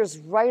teeters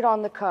right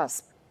on the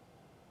cusp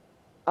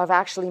of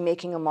actually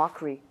making a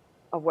mockery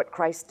of what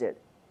Christ did.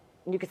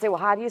 And you could say, well,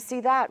 how do you see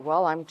that?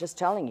 Well, I'm just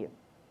telling you.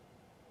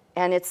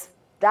 And it's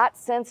that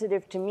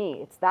sensitive to me.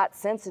 It's that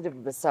sensitive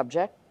of the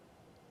subject.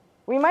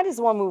 We might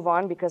as well move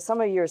on, because some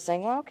of you are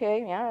saying, well,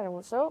 okay, yeah,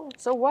 so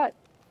what?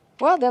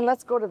 Well, then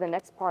let's go to the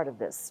next part of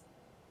this.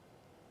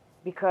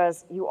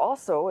 Because you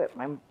also,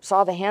 I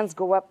saw the hands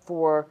go up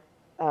for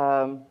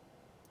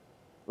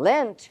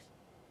Lent,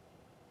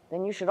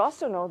 then you should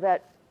also know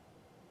that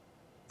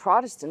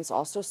Protestants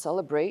also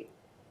celebrate,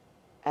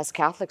 as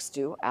Catholics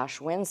do, Ash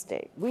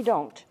Wednesday. We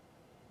don't.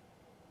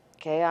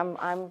 Okay,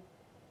 I'm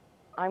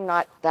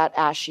not that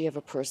ashy of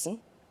a person.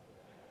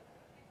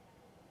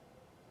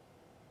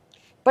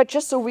 But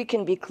just so we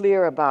can be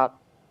clear about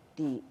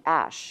the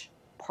ash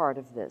part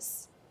of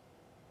this.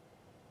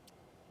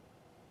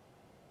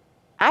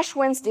 Ash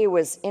Wednesday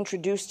was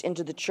introduced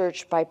into the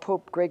church by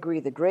Pope Gregory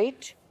the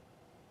Great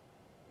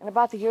in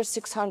about the year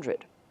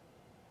 600.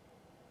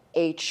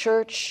 A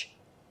church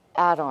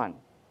add-on.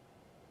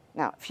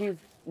 Now, if you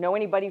know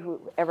anybody who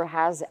ever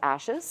has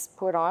ashes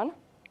put on,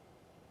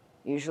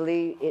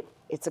 usually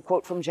it's a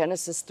quote from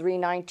Genesis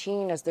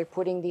 3:19, as they're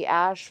putting the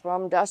ash,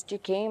 from dust you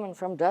came and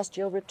from dust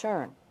you'll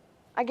return.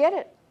 I get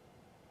it.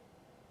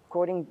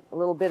 Quoting a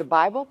little bit of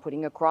Bible,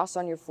 putting a cross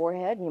on your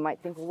forehead, and you might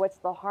think, well, what's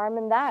the harm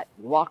in that?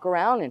 You walk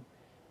around and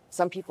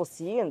some people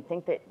see and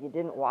think that you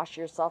didn't wash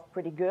yourself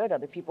pretty good.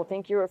 Other people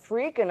think you're a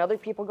freak, and other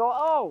people go,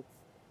 oh,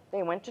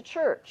 they went to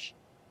church.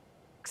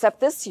 Except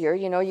this year,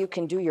 you know, you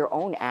can do your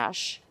own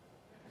ash.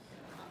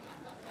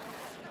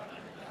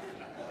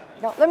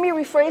 Now, let me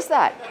rephrase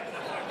that.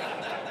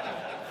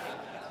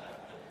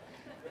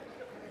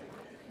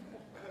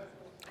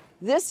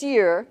 This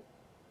year,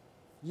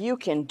 you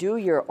can do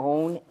your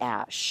own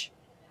ash.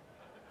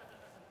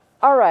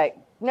 All right.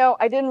 No,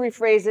 I didn't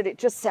rephrase it. It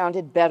just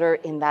sounded better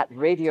in that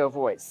radio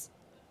voice.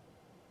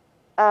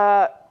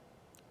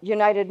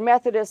 United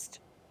Methodist,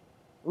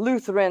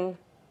 Lutheran,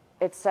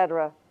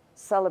 etc.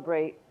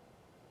 celebrate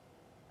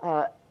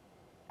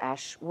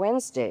Ash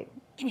Wednesday.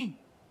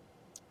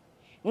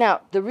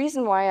 Now, the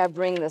reason why I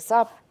bring this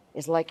up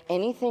is like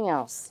anything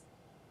else.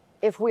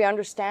 If we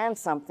understand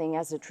something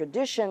as a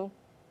tradition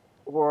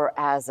or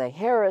as a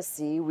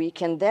heresy, we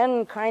can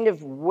then kind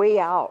of weigh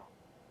out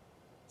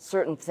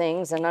certain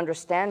things and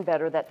understand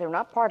better that they're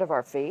not part of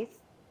our faith.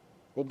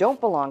 They don't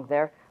belong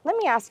there. Let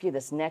me ask you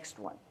this next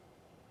one.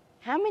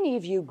 How many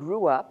of you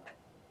grew up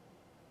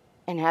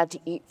and had to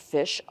eat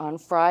fish on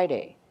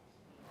Friday?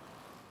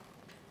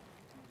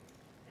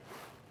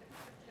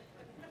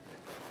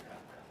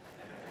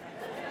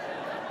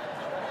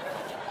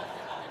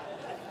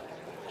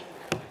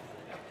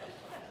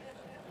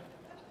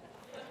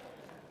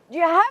 Do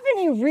you have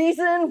any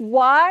reason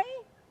why?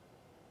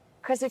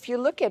 Because if you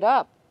look it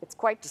up, it's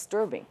quite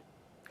disturbing.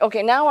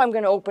 Okay, now I'm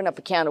going to open up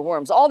a can of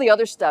worms. All the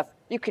other stuff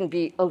you can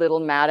be a little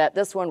mad at.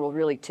 This one will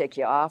really tick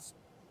you off.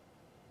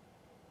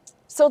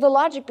 So the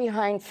logic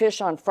behind fish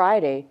on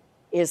Friday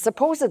is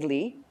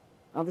supposedly,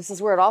 well, this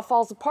is where it all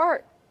falls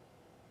apart.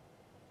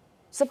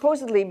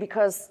 Supposedly,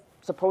 because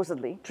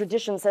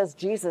tradition says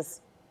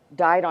Jesus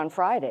died on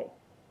Friday.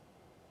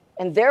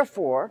 And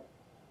therefore,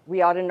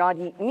 we ought to not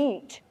eat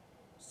meat,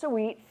 so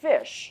we eat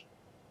fish.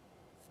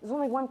 There's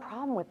only one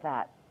problem with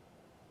that.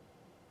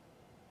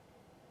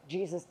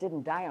 Jesus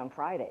didn't die on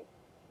Friday.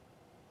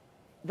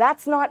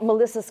 That's not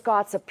Melissa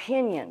Scott's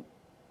opinion.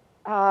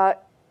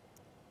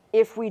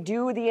 If we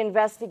do the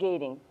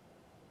investigating,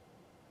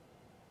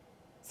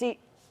 see,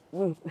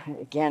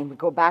 again, we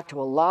go back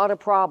to a lot of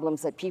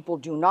problems that people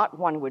do not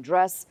want to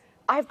address.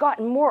 I've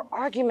gotten more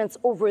arguments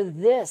over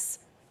this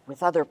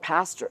with other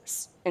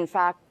pastors. In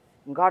fact,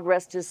 God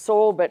rest his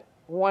soul, but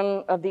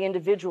one of the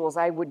individuals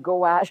I would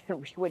go at,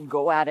 we would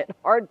go at it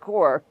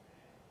hardcore,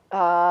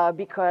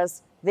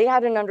 because they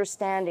had an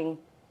understanding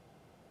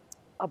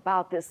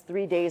about this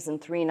 3 days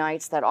and 3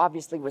 nights that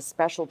obviously was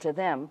special to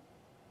them,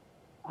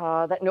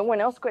 that no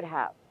one else could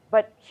have.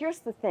 But here's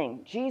the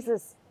thing,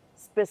 Jesus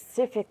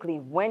specifically,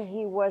 when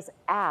he was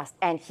asked,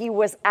 and he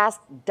was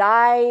asked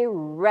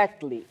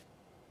directly,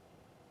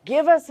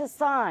 give us a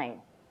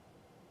sign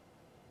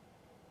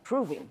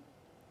proving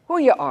who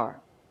you are.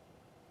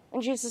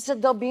 And Jesus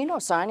said, there'll be no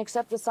sign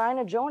except the sign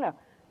of Jonah,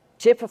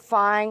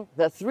 typifying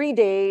the 3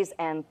 days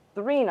and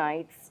 3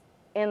 nights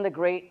in the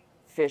great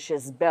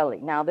fish's belly.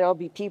 Now, there'll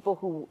be people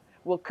who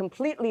will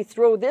completely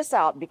throw this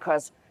out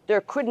because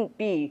there couldn't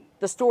be,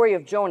 the story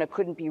of Jonah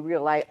couldn't be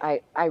real.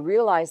 I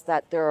realize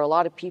that there are a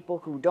lot of people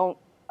who don't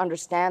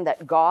understand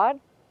that God,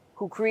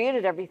 who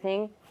created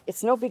everything,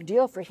 it's no big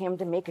deal for him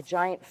to make a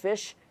giant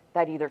fish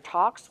that either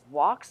talks,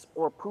 walks,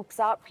 or poops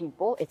out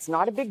people. It's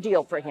not a big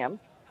deal for him.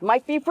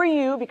 Might be for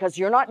you because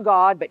you're not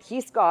God, but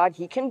he's God.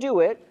 He can do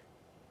it.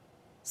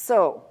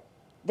 So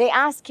they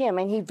ask him,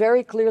 and he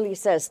very clearly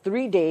says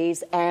 3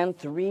 days and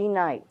 3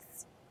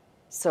 nights.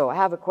 So I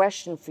have a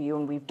question for you,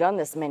 and we've done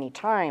this many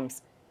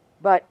times.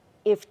 But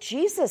if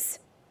Jesus,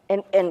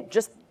 and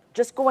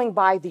just going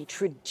by the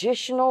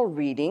traditional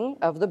reading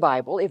of the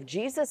Bible, if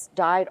Jesus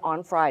died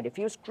on Friday, if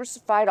he was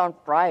crucified on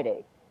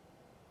Friday,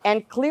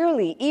 and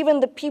clearly even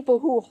the people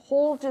who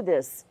hold to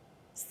this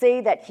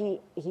say that he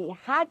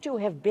had to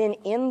have been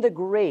in the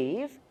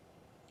grave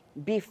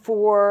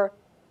before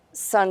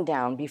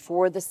sundown,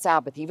 before the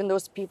Sabbath, even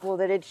those people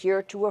that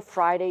adhere to a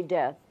Friday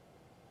death.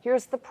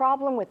 Here's the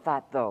problem with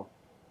that, though.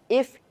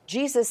 If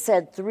Jesus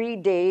said 3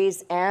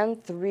 days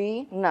and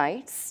 3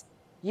 nights,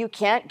 you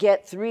can't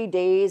get 3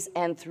 days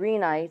and 3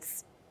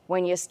 nights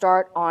when you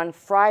start on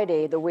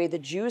Friday the way the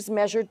Jews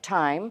measured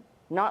time,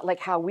 not like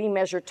how we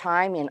measure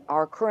time in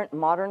our current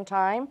modern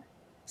time.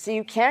 So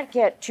you can't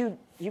get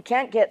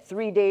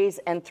 3 days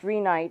and 3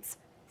 nights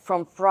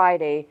from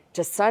Friday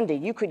to Sunday.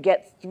 You could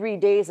get 3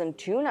 days and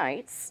 2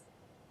 nights,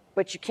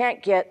 but you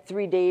can't get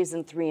 3 days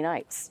and 3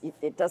 nights.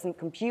 It doesn't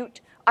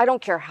compute. I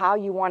don't care how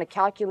you want to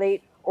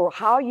calculate or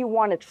how you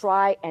want to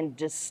try and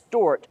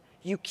distort.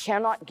 You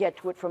cannot get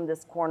to it from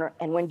this corner.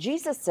 And when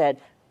Jesus said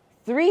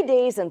 3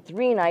 days and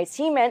 3 nights,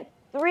 he meant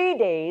 3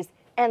 days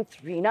and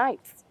 3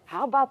 nights.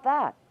 How about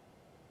that?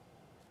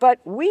 But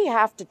we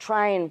have to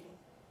try and,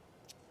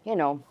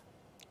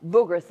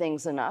 booger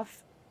things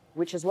enough,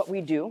 which is what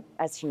we do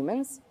as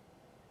humans.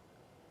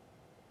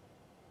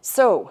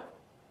 So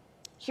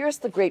here's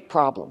the great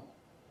problem.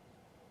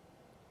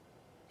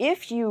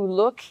 If you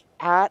look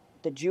at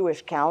the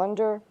Jewish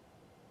calendar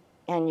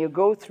and you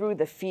go through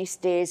the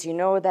feast days, you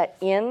know that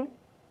in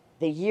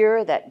the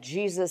year that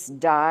Jesus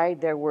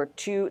died, there were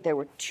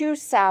two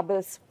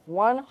Sabbaths,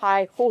 one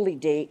high holy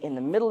day in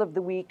the middle of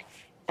the week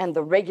and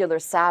the regular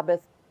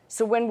Sabbath.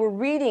 So when we're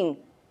reading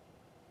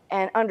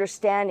and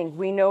understanding,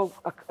 we know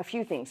a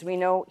few things. We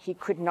know he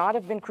could not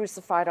have been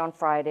crucified on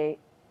Friday.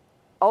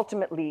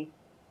 Ultimately,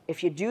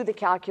 if you do the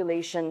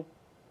calculation,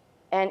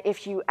 and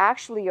if you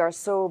actually are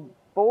so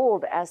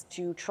bold as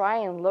to try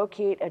and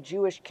locate a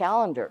Jewish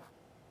calendar,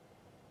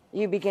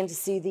 you begin to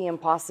see the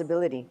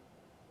impossibility,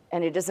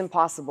 and it is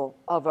impossible,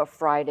 of a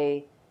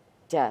Friday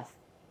death.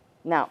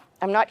 Now,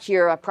 I'm not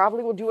here. I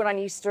probably will do it on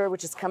Easter,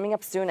 which is coming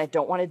up soon. I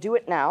don't want to do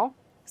it now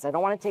because I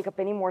don't want to take up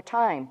any more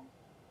time.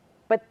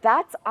 But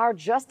that's our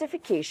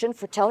justification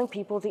for telling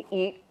people to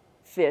eat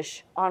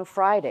fish on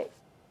Friday.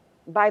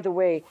 By the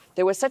way,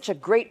 there was such a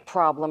great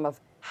problem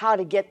of how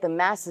to get the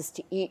masses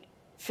to eat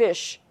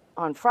fish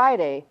on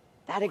Friday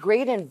that a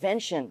great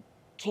invention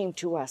came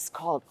to us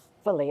called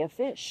fillet of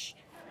fish.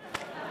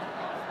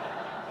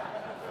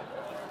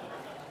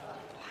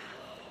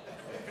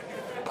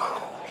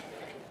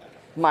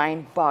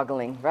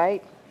 Mind-boggling,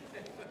 right?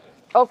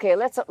 Okay,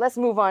 let's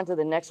move on to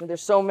the next one.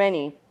 There's so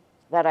many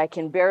that I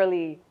can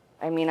barely,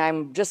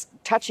 I'm just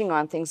touching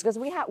on things because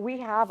we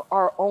have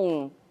our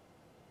own.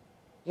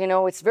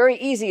 It's very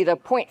easy to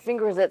point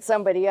fingers at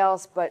somebody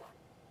else, but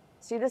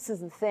see, this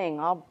is the thing.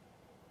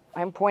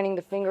 I'm pointing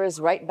the fingers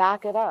right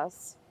back at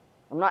us.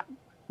 I'm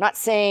not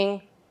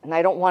saying, and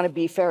I don't want to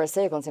be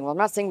pharisaical and saying, well, I'm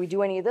not saying we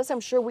do any of this.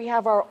 I'm sure we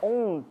have our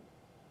own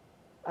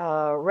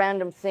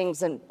random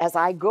things, and as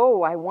I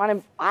go,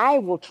 I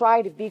will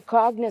try to be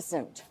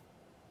cognizant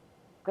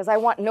because I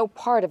want no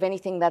part of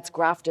anything that's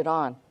grafted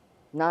on.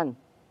 None.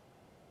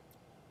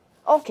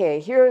 Okay,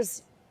 here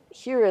is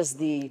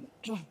the,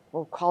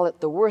 we'll call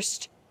it the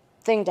worst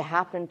thing to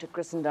happen to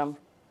Christendom.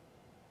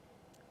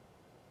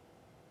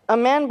 A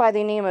man by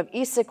the name of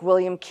Isaac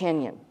William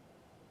Kenyon.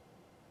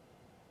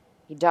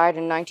 He died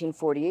in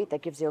 1948.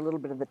 That gives you a little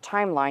bit of the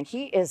timeline.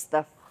 He is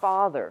the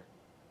father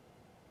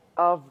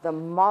of the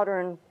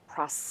modern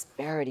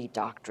prosperity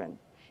doctrine.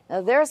 Now,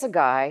 there's a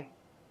guy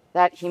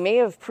that he may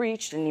have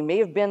preached and he may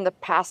have been the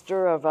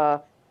pastor of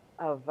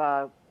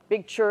a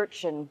big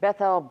church and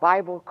Bethel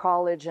Bible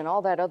College and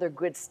all that other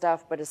good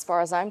stuff, but as far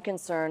as I'm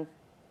concerned,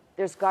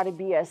 there's got to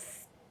be a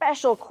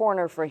special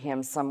corner for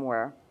him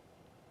somewhere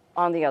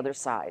on the other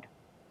side.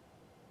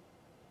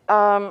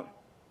 I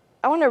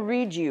want to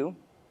read you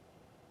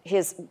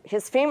his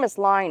famous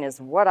line is,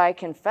 "What I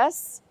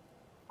confess,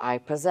 I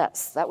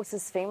possess." That was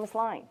his famous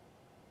line.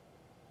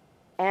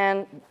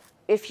 And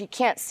if you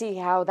can't see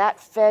how that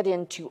fed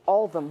into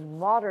all the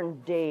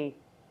modern day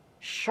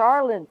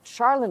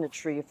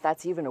charlatanry, if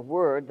that's even a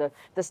word,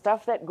 the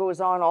stuff that goes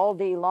on all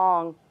day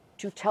long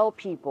to tell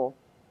people,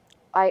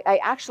 I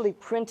actually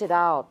printed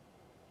out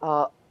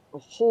a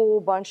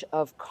whole bunch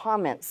of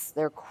comments,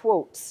 they're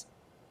quotes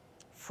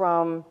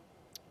from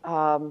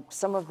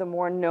some of the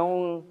more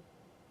known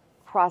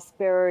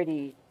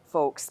prosperity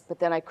folks, but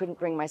then I couldn't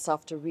bring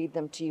myself to read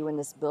them to you in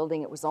this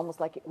building. It was almost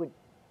like it would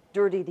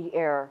dirty the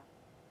air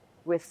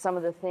with some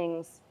of the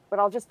things, but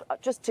I'll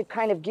just to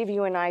kind of give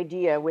you an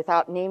idea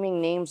without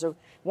naming names, or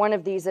one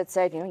of these that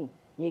said,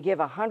 you give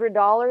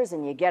 $100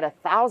 and you get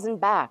 1,000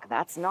 back.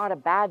 That's not a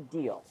bad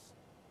deal.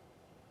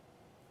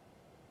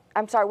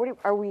 I'm sorry,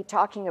 are we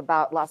talking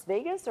about Las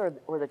Vegas or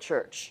the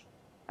church?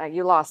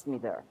 You lost me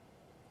there.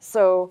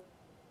 So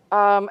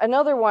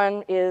another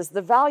one is,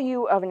 the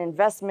value of an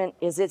investment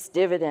is its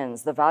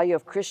dividends. The value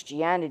of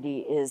Christianity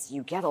is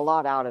you get a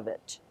lot out of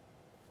it.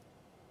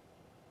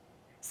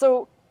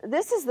 So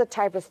this is the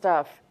type of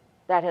stuff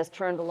that has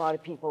turned a lot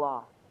of people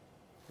off.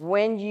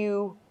 When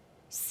you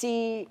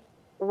see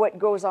what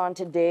goes on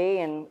today,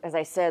 and as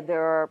I said,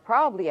 there are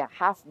probably a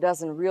half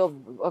dozen real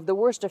of the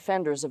worst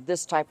offenders of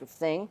this type of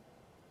thing,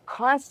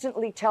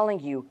 constantly telling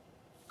you,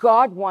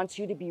 God wants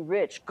you to be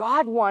rich.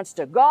 God wants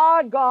to,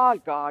 God.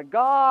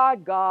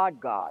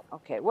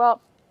 Okay,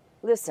 well,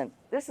 listen,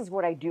 this is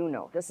what I do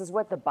know. This is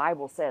what the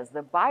Bible says.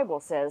 The Bible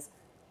says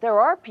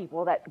there are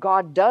people that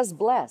God does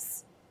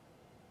bless.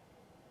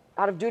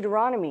 Out of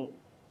Deuteronomy,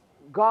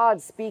 God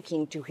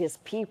speaking to his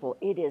people,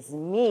 it is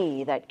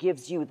me that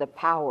gives you the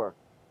power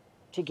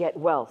to get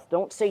wealth.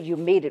 Don't say you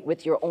made it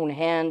with your own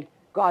hand.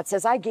 God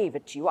says, I gave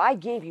it to you. I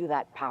gave you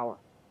that power.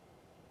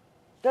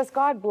 Does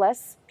God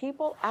bless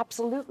people?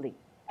 Absolutely.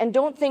 And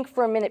don't think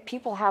for a minute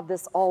people have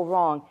this all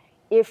wrong.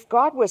 If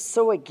God was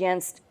so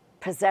against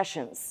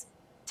possessions,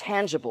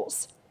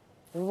 tangibles,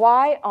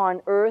 why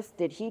on earth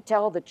did he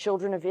tell the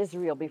children of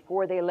Israel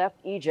before they left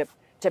Egypt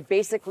to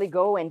basically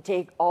go and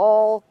take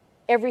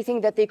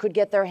everything that they could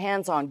get their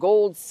hands on,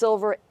 gold,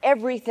 silver,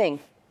 everything,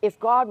 if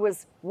God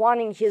was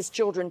wanting his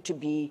children to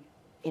be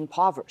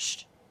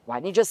impoverished? Why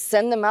didn't he just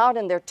send them out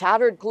in their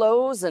tattered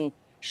clothes and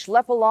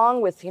schlep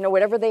along with,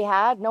 whatever they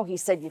had? No, he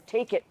said, you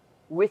take it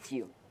with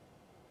you.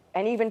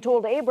 And even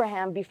told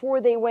Abraham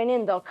before they went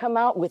in, they'll come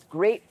out with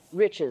great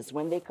riches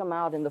when they come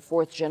out in the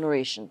 4th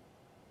generation.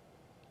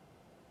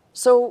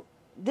 So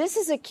this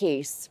is a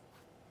case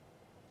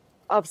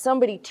of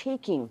somebody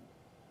taking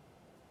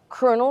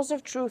kernels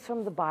of truth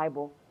from the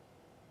Bible,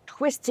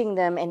 twisting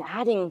them and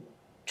adding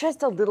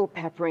just a little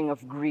peppering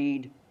of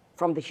greed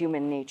from the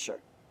human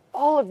nature.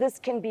 All of this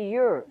can be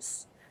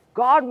yours.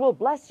 God will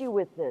bless you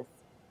with this.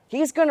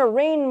 He's going to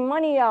rain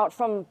money out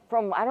from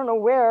I don't know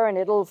where, and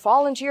it'll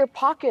fall into your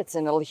pockets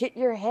and it'll hit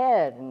your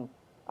head, and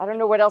I don't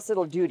know what else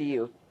it'll do to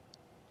you.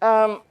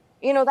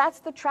 That's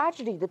the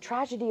tragedy. The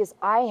tragedy is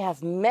I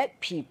have met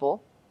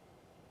people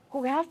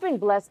who have been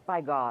blessed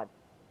by God.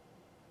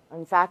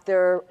 In fact,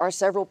 there are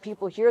several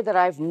people here that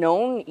I've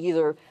known,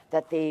 either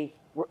that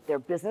their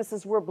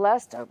businesses were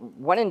blessed.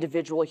 One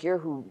individual here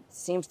who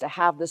seems to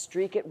have the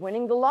streak at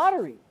winning the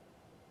lottery.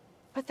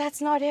 But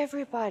that's not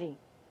everybody.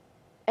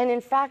 And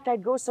in fact,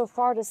 I'd go so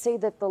far to say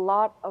that the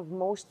lot of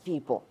most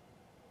people.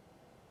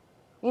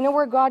 You know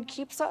where God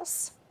keeps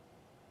us?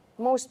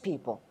 Most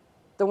people.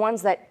 The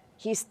ones that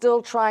he's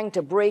still trying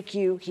to break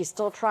you, he's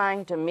still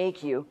trying to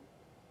make you.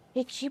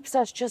 He keeps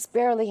us just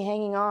barely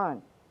hanging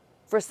on.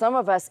 For some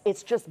of us,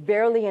 it's just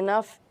barely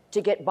enough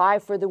to get by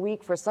for the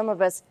week. For some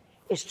of us,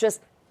 it's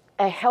just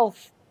a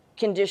health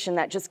condition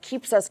that just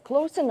keeps us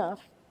close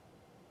enough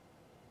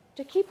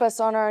to keep us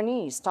on our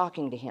knees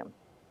talking to him.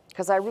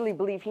 Because I really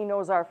believe he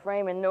knows our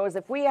frame and knows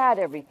if we had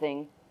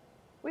everything,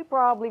 we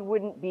probably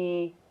wouldn't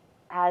be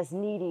as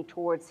needy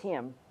towards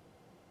him.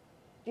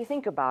 If you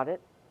think about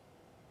it,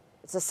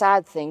 it's a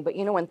sad thing, but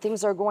when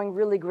things are going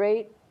really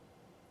great,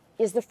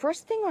 is the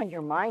first thing on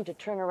your mind to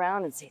turn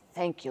around and say,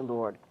 thank you,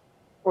 Lord?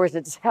 Or is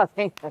it just,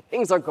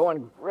 things are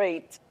going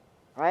great,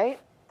 right?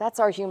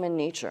 That's our human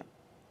nature.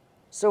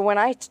 So when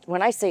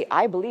I say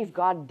I believe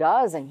God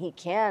does and he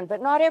can,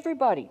 but not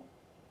everybody.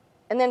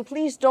 And then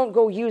please don't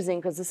go using,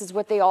 because this is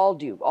what they all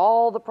do.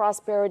 All the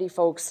prosperity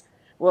folks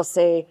will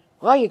say,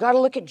 well, you got to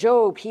look at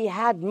Job. He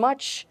had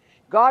much.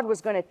 God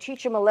was going to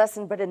teach him a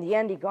lesson, but in the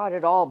end, he got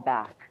it all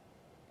back.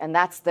 And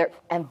that's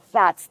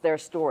their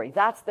story.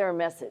 That's their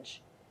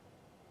message.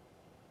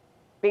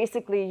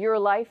 basically your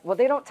life, well,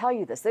 they don't tell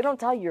you this. They don't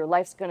tell you your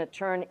life's going to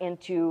turn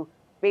into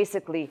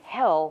basically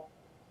hell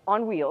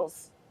on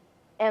wheels,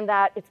 and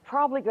that it's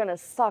probably going to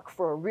suck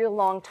for a real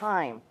long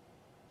time.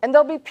 And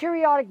there'll be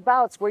periodic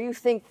bouts where you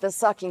think the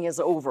sucking is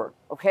over,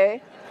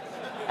 okay?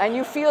 And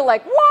you feel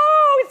like,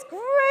 whoa, it's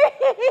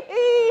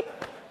great!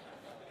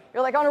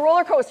 You're like on a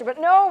roller coaster, but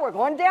no, we're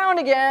going down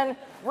again.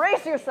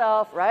 Brace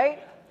yourself, right?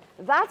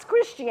 That's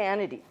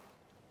Christianity.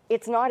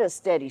 It's not a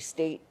steady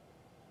state.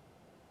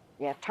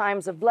 You have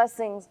times of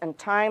blessings and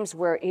times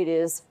where it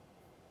is,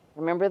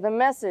 remember the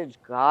message,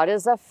 God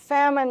is a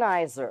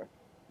faminizer.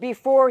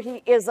 Before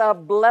he is a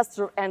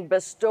blesser and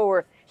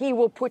bestower, he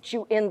will put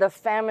you in the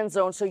famine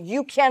zone so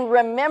you can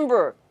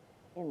remember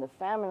in the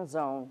famine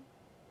zone,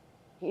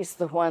 he's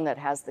the one that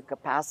has the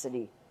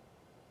capacity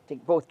to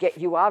both get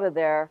you out of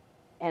there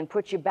and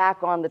put you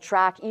back on the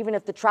track, even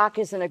if the track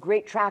isn't a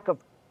great track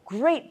of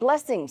great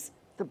blessings,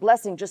 the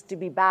blessing just to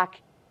be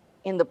back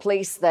in the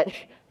place that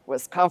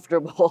was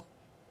comfortable.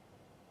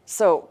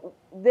 So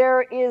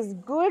there is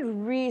good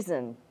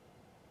reason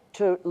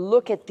to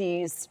look at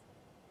these,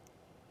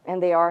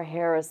 and they are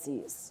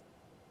heresies,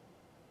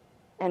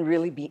 and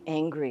really be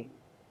angry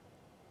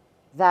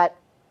that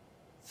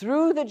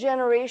through the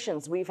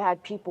generations we've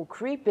had people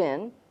creep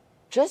in,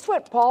 just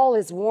what Paul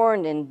has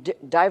warned in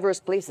diverse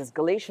places,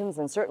 Galatians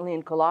and certainly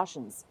in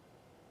Colossians.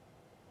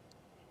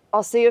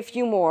 I'll say a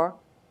few more.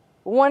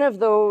 One of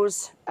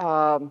those,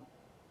 I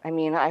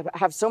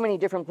have so many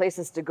different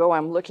places to go.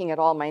 I'm looking at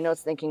all my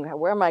notes thinking,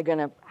 how am I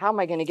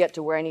gonna get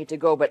to where I need to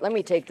go? But let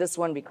me take this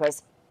one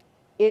because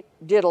it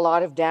did a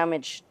lot of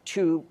damage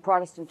to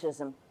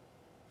Protestantism,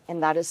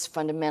 and that is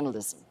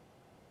fundamentalism.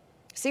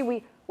 See,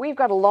 we've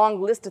got a long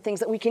list of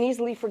things that we can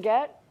easily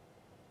forget,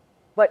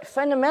 but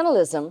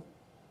fundamentalism,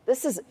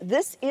 this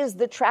is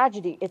the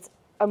tragedy. It's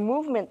a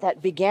movement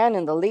that began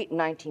in the late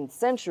 19th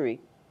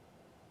century,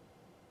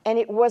 and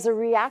it was a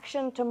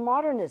reaction to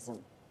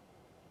modernism.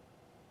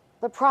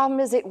 The problem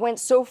is it went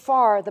so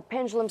far, the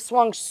pendulum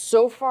swung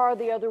so far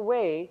the other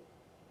way.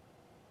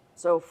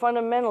 So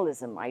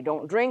fundamentalism, I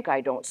don't drink,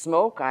 I don't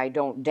smoke, I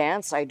don't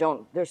dance,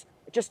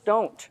 just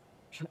don't.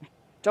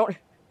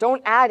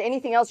 Don't add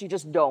anything else, you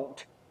just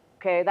don't.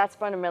 Okay, that's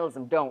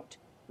fundamentalism, don't.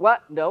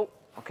 What? No,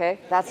 okay,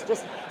 that's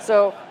just,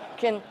 so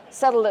can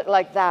settle it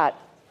like that.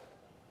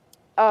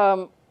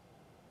 The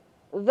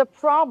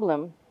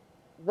problem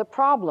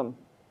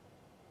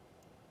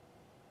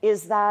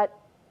is that,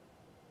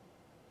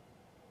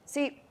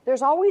 see,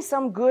 there's always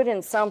some good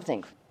in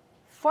something.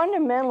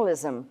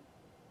 Fundamentalism,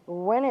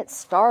 when it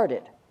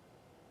started,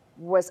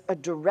 was a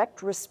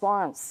direct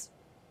response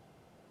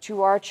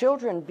to our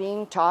children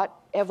being taught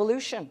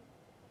evolution.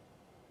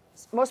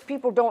 Most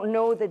people don't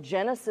know the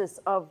genesis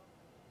of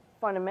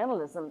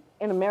fundamentalism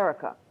in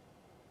America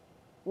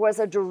was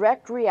a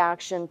direct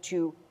reaction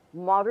to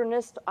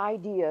modernist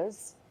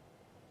ideas,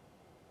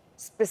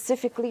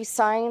 specifically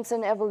science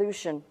and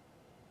evolution.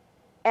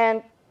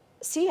 And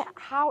see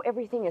how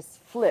everything is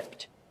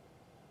flipped.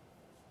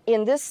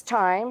 In this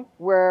time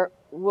where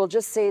we'll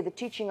just say the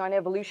teaching on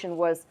evolution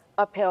was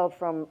upheld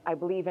from, I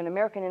believe, in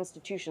American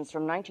institutions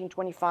from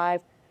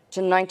 1925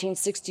 to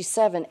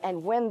 1967,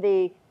 and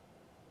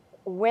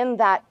when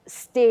that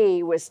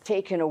stay was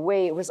taken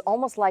away, it was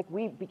almost like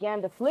we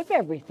began to flip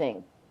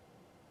everything.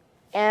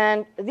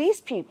 And these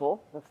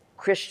people, the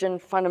Christian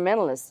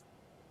fundamentalists,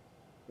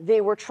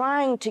 they were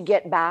trying to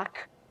get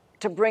back,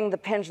 to bring the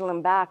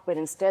pendulum back, but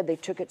instead they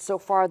took it so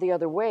far the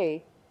other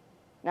way.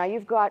 Now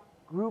you've got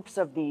groups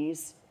of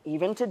these,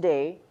 even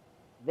today.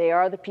 They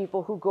are the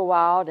people who go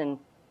out and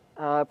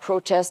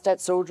protest at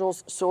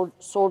soldiers'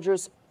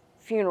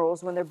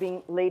 funerals when they're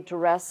being laid to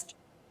rest.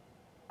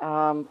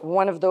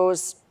 One of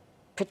those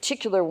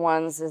particular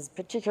ones is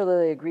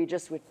particularly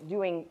egregious with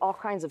doing all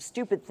kinds of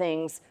stupid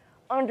things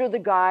under the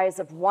guise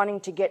of wanting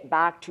to get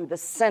back to the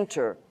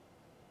center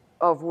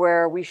of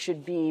where we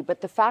should be.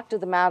 But the fact of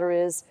the matter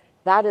is,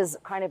 that is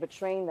kind of a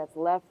train that's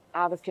left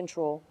out of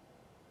control.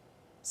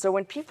 So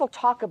when people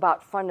talk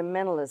about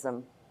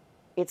fundamentalism,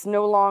 it's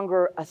no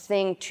longer a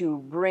thing to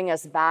bring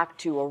us back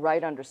to a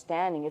right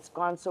understanding. It's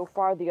gone so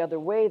far the other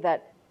way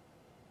that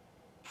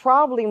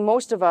probably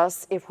most of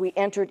us, if we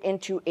entered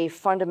into a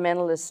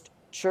fundamentalist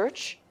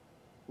church,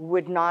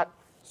 would not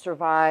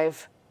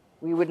survive.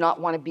 We would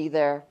not want to be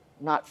there,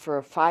 not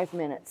for 5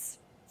 minutes.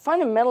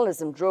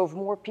 Fundamentalism drove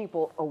more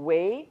people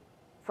away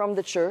from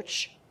the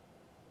church.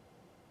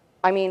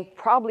 I mean,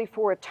 probably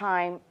for a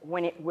time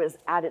when it was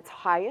at its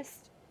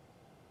highest,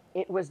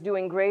 it was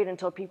doing great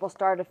until people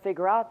started to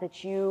figure out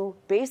that you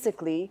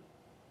basically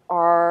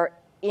are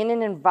in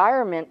an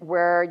environment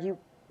where you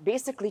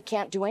basically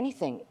can't do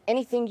anything.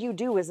 Anything you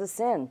do is a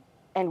sin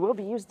and will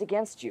be used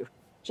against you.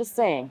 Just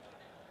saying.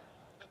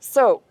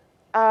 So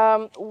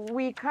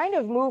we kind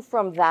of move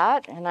from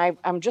that, and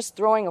I'm just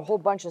throwing a whole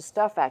bunch of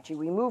stuff at you.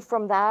 We move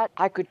from that.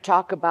 I could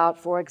talk about,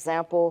 for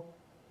example,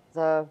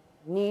 the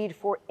need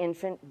for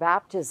infant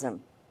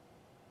baptism,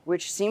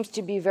 which seems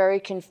to be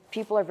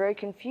people are very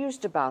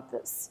confused about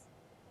this.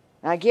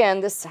 Now,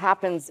 again, this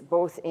happens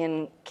both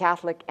in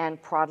Catholic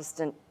and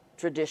Protestant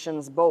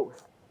traditions,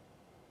 both.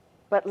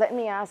 But let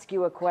me ask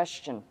you a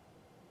question.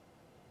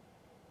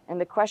 And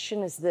the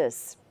question is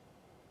this.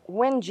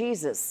 When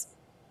Jesus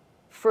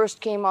first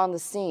came on the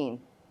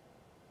scene,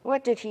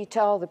 what did he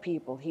tell the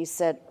people? He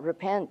said,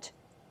 repent,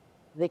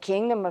 the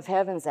kingdom of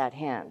heaven's at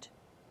hand.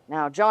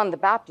 Now, John the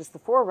Baptist, the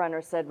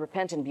forerunner, said,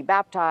 repent and be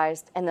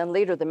baptized. And then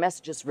later the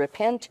message is,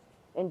 repent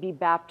and be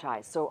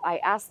baptized. So I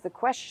ask the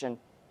question,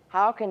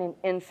 how can an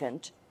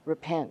infant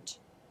repent?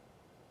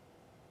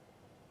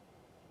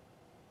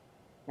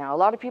 Now, a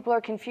lot of people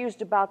are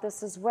confused about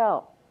this as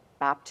well.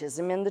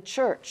 Baptism in the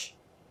church.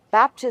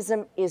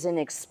 Baptism is an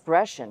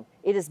expression.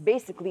 It is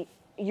basically,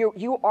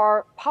 you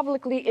are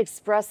publicly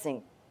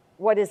expressing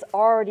what is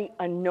already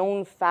a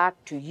known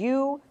fact to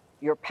you,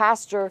 your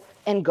pastor,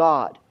 and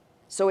God.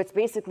 So it's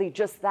basically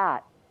just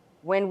that.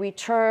 When we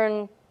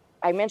turn,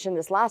 I mentioned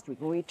this last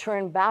week, when we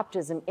turn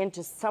baptism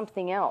into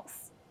something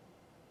else,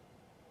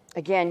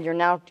 again,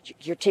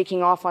 you're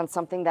taking off on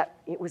something that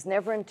it was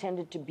never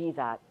intended to be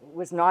that. It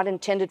was not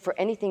intended for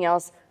anything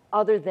else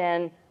other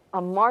than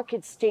a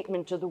marked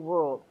statement to the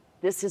world.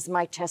 This is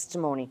my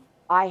testimony.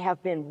 I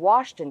have been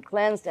washed and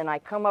cleansed, and I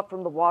come up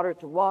from the water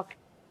to walk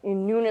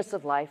in newness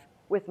of life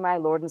with my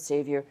Lord and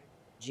Savior,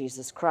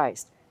 Jesus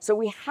Christ. So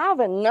we have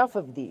enough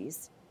of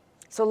these.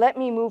 So let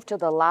me move to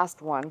the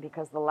last one,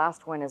 because the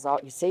last one is all,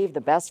 you save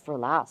the best for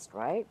last,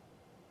 right?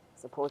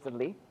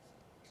 Supposedly.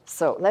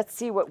 So let's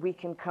see what we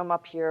can come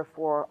up here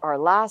for our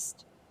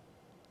last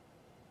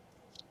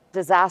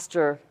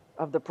disaster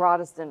of the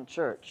Protestant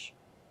church,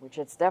 which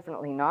it's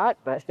definitely not,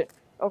 but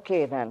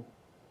okay then.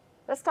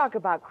 Let's talk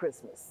about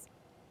Christmas.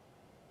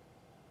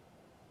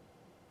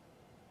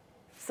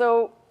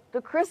 So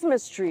the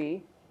Christmas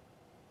tree,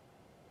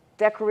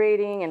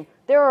 decorating, and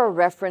there are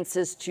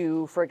references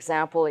to, for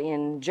example,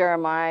 in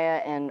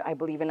Jeremiah and I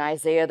believe in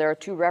Isaiah, there are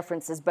 2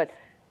 references, but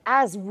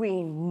as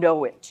we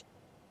know it,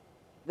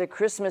 the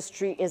Christmas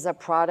tree is a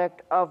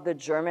product of the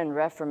German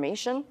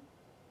Reformation,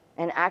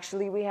 and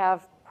actually we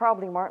have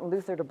probably Martin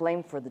Luther to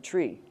blame for the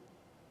tree.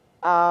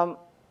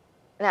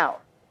 Now,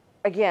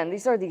 again,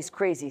 these are these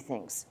crazy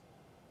things.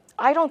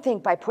 I don't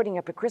think by putting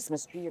up a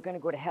Christmas tree you're going to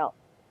go to hell,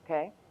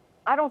 okay?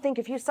 I don't think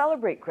if you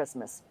celebrate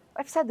Christmas,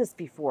 I've said this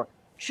before,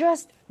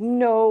 just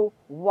know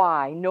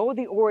why, know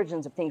the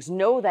origins of things,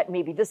 know that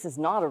maybe this is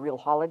not a real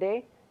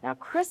holiday. Now,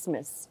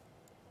 Christmas,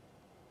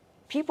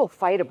 people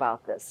fight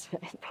about this.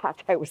 In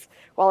fact,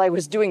 while I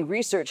was doing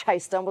research, I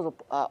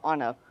stumbled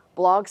on a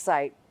blog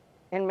site,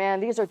 and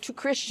man, these are 2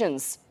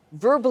 Christians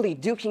verbally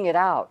duking it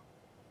out.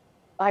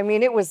 I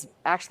mean, it was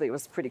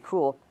pretty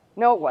cool.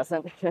 No, it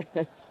wasn't.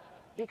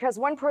 Because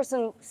one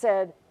person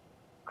said,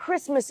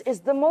 Christmas is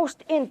the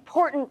most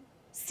important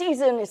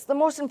season. It's the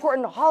most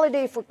important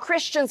holiday for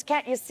Christians.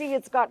 Can't you see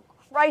it's got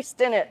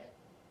Christ in it?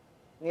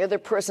 And the other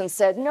person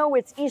said, no,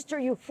 it's Easter,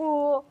 you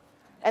fool.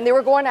 And they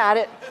were going at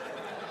it.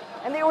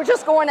 And they were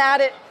just going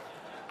at it.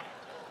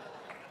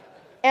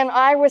 And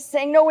I was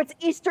saying, no, it's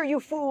Easter, you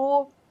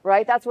fool.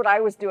 Right? That's what I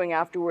was doing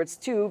afterwards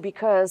too,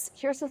 because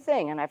here's the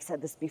thing, and I've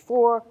said this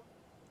before,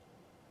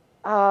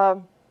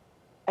 a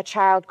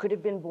child could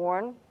have been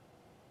born,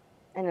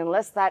 and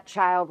unless that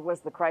child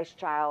was the Christ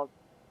child,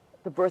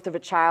 the birth of a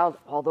child,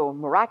 although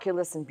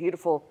miraculous and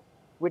beautiful,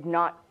 would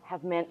not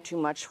have meant too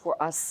much for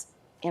us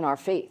in our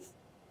faith.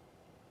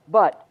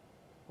 But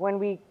when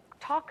we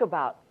talk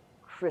about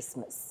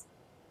Christmas,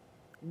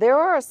 there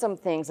are some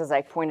things, as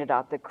I pointed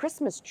out, the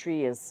Christmas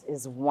tree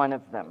is one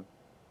of them.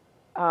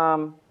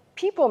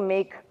 People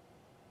make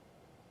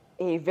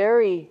a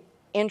very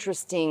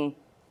interesting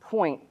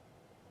point,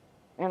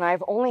 and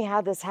I've only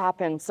had this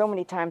happen so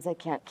many times I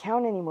can't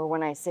count anymore,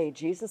 when I say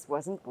Jesus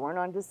wasn't born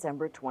on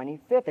December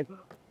 25th.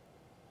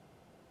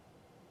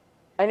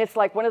 And it's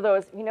like one of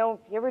those, you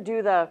ever do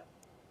if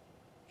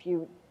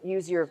you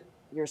use your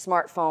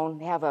smartphone,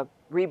 they have a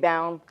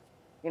rebound,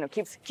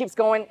 keeps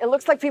going. It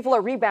looks like people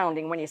are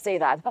rebounding when you say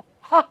that.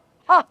 Ha,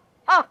 ha,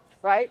 ha,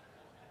 right?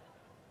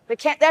 I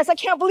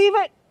can't believe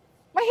it.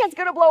 My head's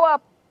going to blow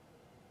up.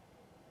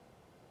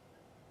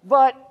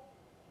 But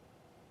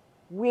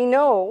we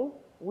know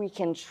we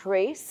can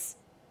trace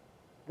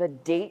the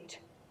date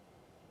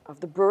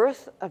of the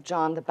birth of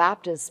John the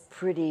Baptist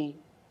pretty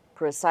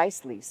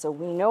precisely. So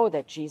we know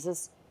that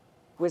Jesus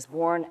was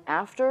born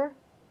after,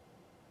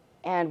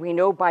 and we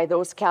know by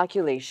those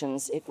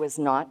calculations it was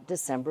not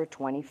December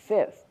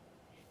 25th.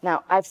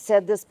 Now, I've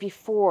said this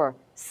before,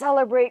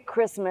 celebrate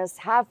Christmas,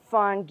 have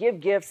fun, give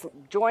gifts,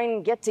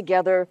 join, get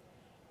together,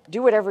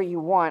 do whatever you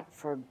want,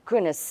 for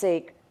goodness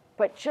sake,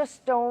 but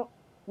just don't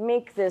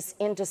make this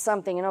into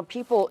something.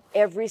 People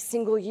every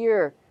single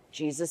year,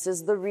 Jesus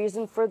is the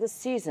reason for the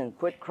season,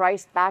 put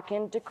Christ back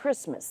into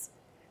Christmas.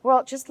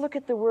 Well, just look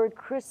at the word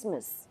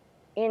Christmas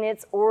in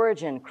its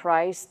origin,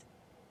 Christ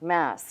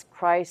Mass,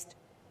 Christ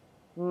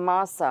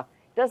Massa.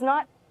 Does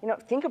not,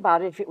 think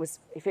about it, if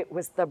it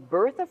was the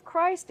birth of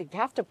Christ, you'd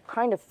have to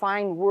kind of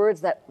find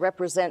words that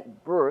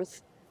represent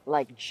birth,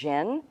 like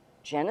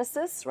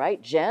Genesis, right?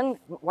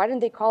 Why didn't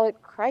they call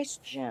it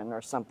Christ Gen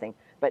or something?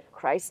 But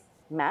Christ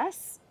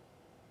Mass?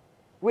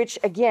 which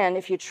again,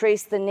 if you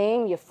trace the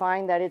name, you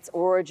find that its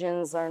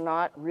origins are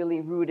not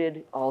really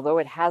rooted, although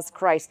it has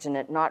Christ in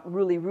it, not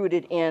really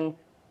rooted in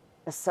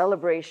a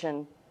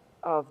celebration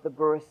of the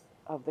birth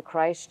of the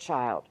Christ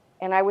child.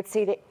 And I would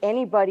say to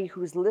anybody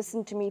who's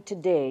listened to me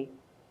today,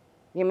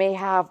 you may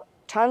have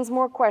tons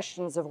more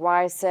questions of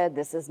why I said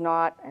this is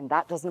not, and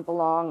that doesn't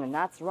belong, and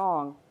that's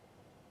wrong.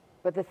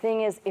 But the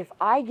thing is, if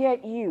I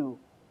get you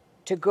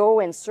to go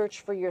and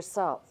search for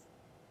yourself,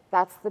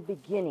 that's the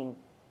beginning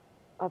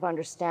of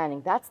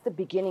understanding. That's the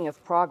beginning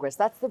of progress.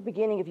 That's the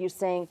beginning of you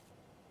saying,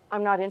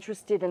 I'm not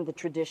interested in the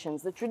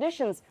traditions. The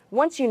traditions,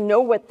 once you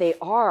know what they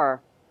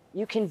are,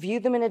 you can view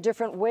them in a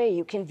different way.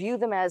 You can view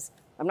them as,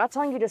 I'm not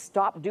telling you to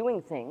stop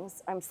doing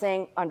things. I'm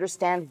saying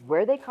understand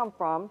where they come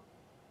from,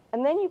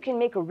 and then you can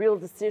make a real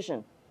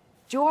decision.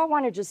 Do I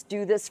want to just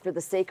do this for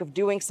the sake of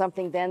doing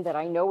something then that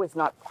I know is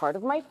not part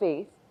of my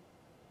faith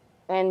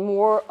and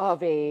more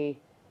of a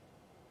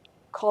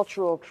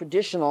cultural,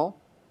 traditional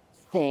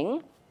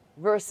thing,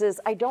 versus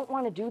I don't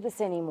want to do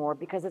this anymore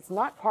because it's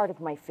not part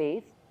of my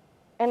faith,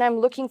 and I'm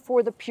looking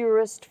for the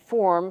purest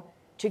form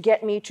to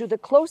get me to the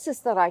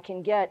closest that I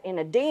can get in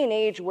a day and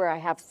age where I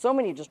have so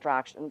many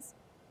distractions.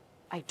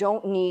 I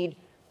don't need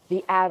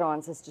the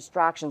add-ons as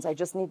distractions. I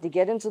just need to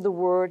get into the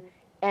Word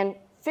and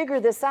figure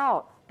this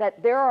out,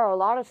 that there are a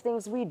lot of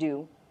things we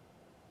do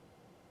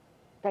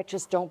that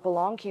just don't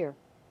belong here.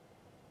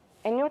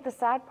 And you know what the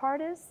sad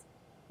part is?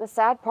 The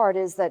sad part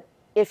is that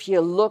if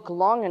you look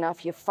long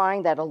enough, you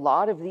find that a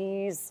lot of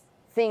these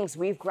things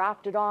we've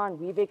grafted on,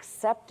 we've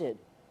accepted.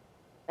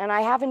 And I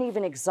haven't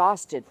even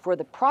exhausted, for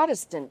the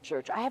Protestant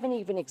church, I haven't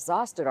even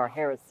exhausted our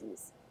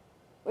heresies.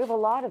 We have a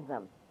lot of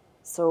them.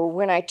 So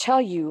when I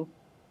tell you,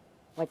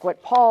 like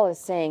what Paul is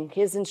saying,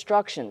 his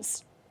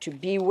instructions to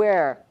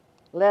beware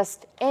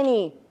lest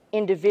any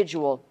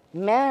individual,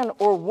 man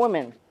or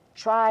woman,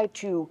 try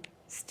to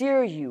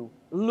steer you,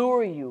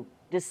 lure you,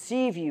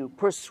 deceive you,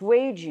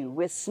 persuade you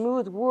with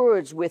smooth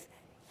words, with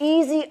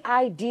easy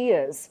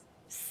ideas,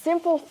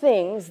 simple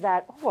things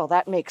that, oh, well,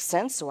 that makes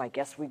sense, so I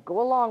guess we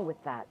go along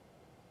with that.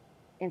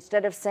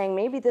 Instead of saying,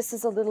 maybe this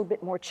is a little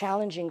bit more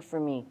challenging for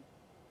me.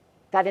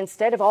 That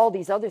instead of all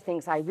these other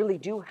things, I really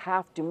do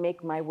have to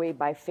make my way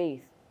by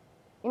faith.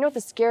 You know what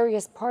the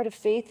scariest part of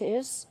faith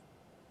is?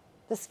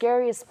 The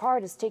scariest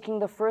part is taking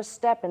the first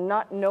step and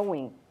not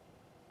knowing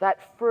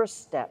that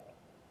first step,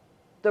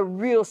 the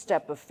real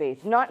step of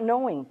faith, not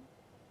knowing,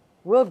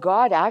 will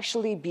God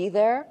actually be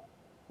there?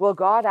 Will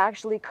God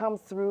actually come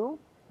through?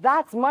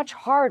 That's much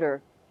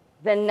harder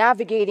than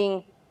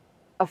navigating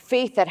a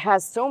faith that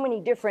has so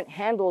many different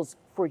handles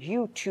for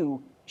you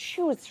to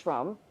choose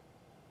from,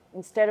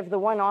 instead of the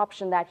one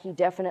option that he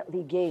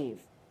definitely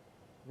gave.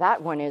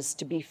 That one is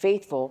to be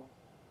faithful,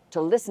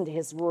 to listen to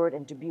his word,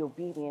 and to be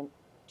obedient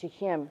to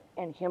him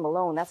and him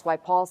alone. That's why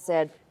Paul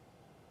said,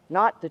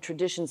 not the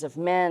traditions of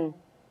men,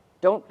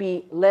 don't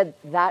be led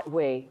that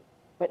way,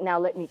 but now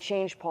let me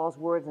change Paul's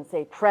words and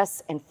say,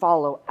 press and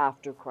follow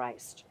after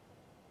Christ.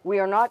 We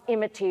are not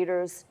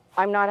imitators.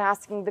 I'm not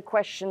asking the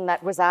question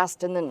that was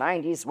asked in the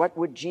 90s, what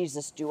would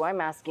Jesus do?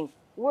 I'm asking,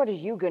 what are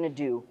you going to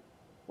do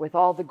with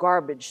all the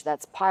garbage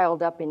that's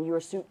piled up in your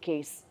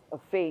suitcase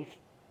of faith?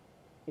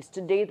 Is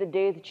today the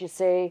day that you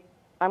say,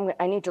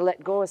 I need to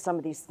let go of some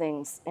of these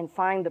things and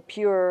find the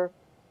pure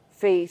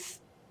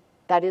faith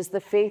that is the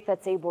faith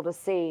that's able to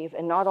save,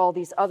 and not all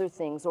these other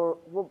things? Or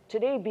will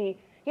today be,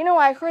 you know,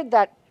 I heard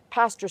that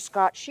Pastor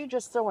Scott, she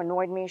just so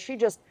annoyed me. She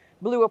just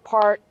blew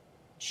apart.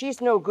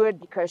 She's no good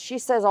because she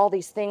says all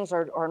these things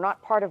are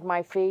not part of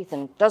my faith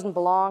and doesn't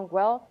belong.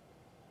 Well,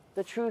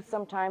 the truth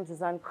sometimes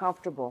is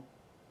uncomfortable.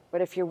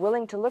 But if you're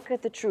willing to look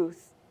at the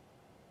truth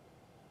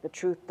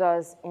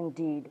does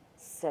indeed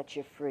set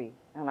you free.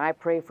 And I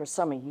pray for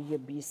some of you, you'll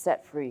be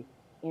set free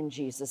in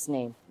Jesus'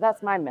 name.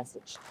 That's my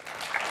message.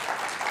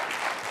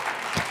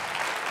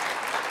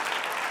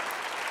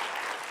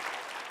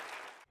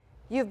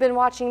 You've been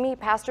watching me,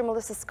 Pastor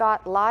Melissa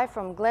Scott, live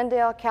from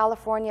Glendale,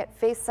 California at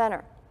Faith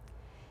Center.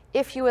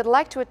 If you would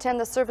like to attend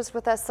the service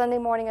with us Sunday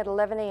morning at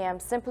 11 a.m.,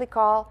 simply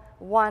call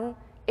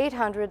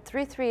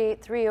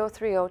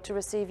 1-800-338-3030 to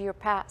receive your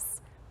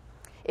pass.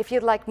 If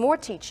you'd like more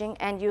teaching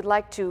and you'd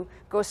like to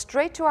go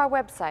straight to our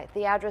website,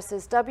 the address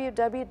is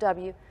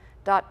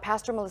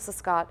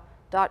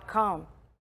www.pastormelissascott.com.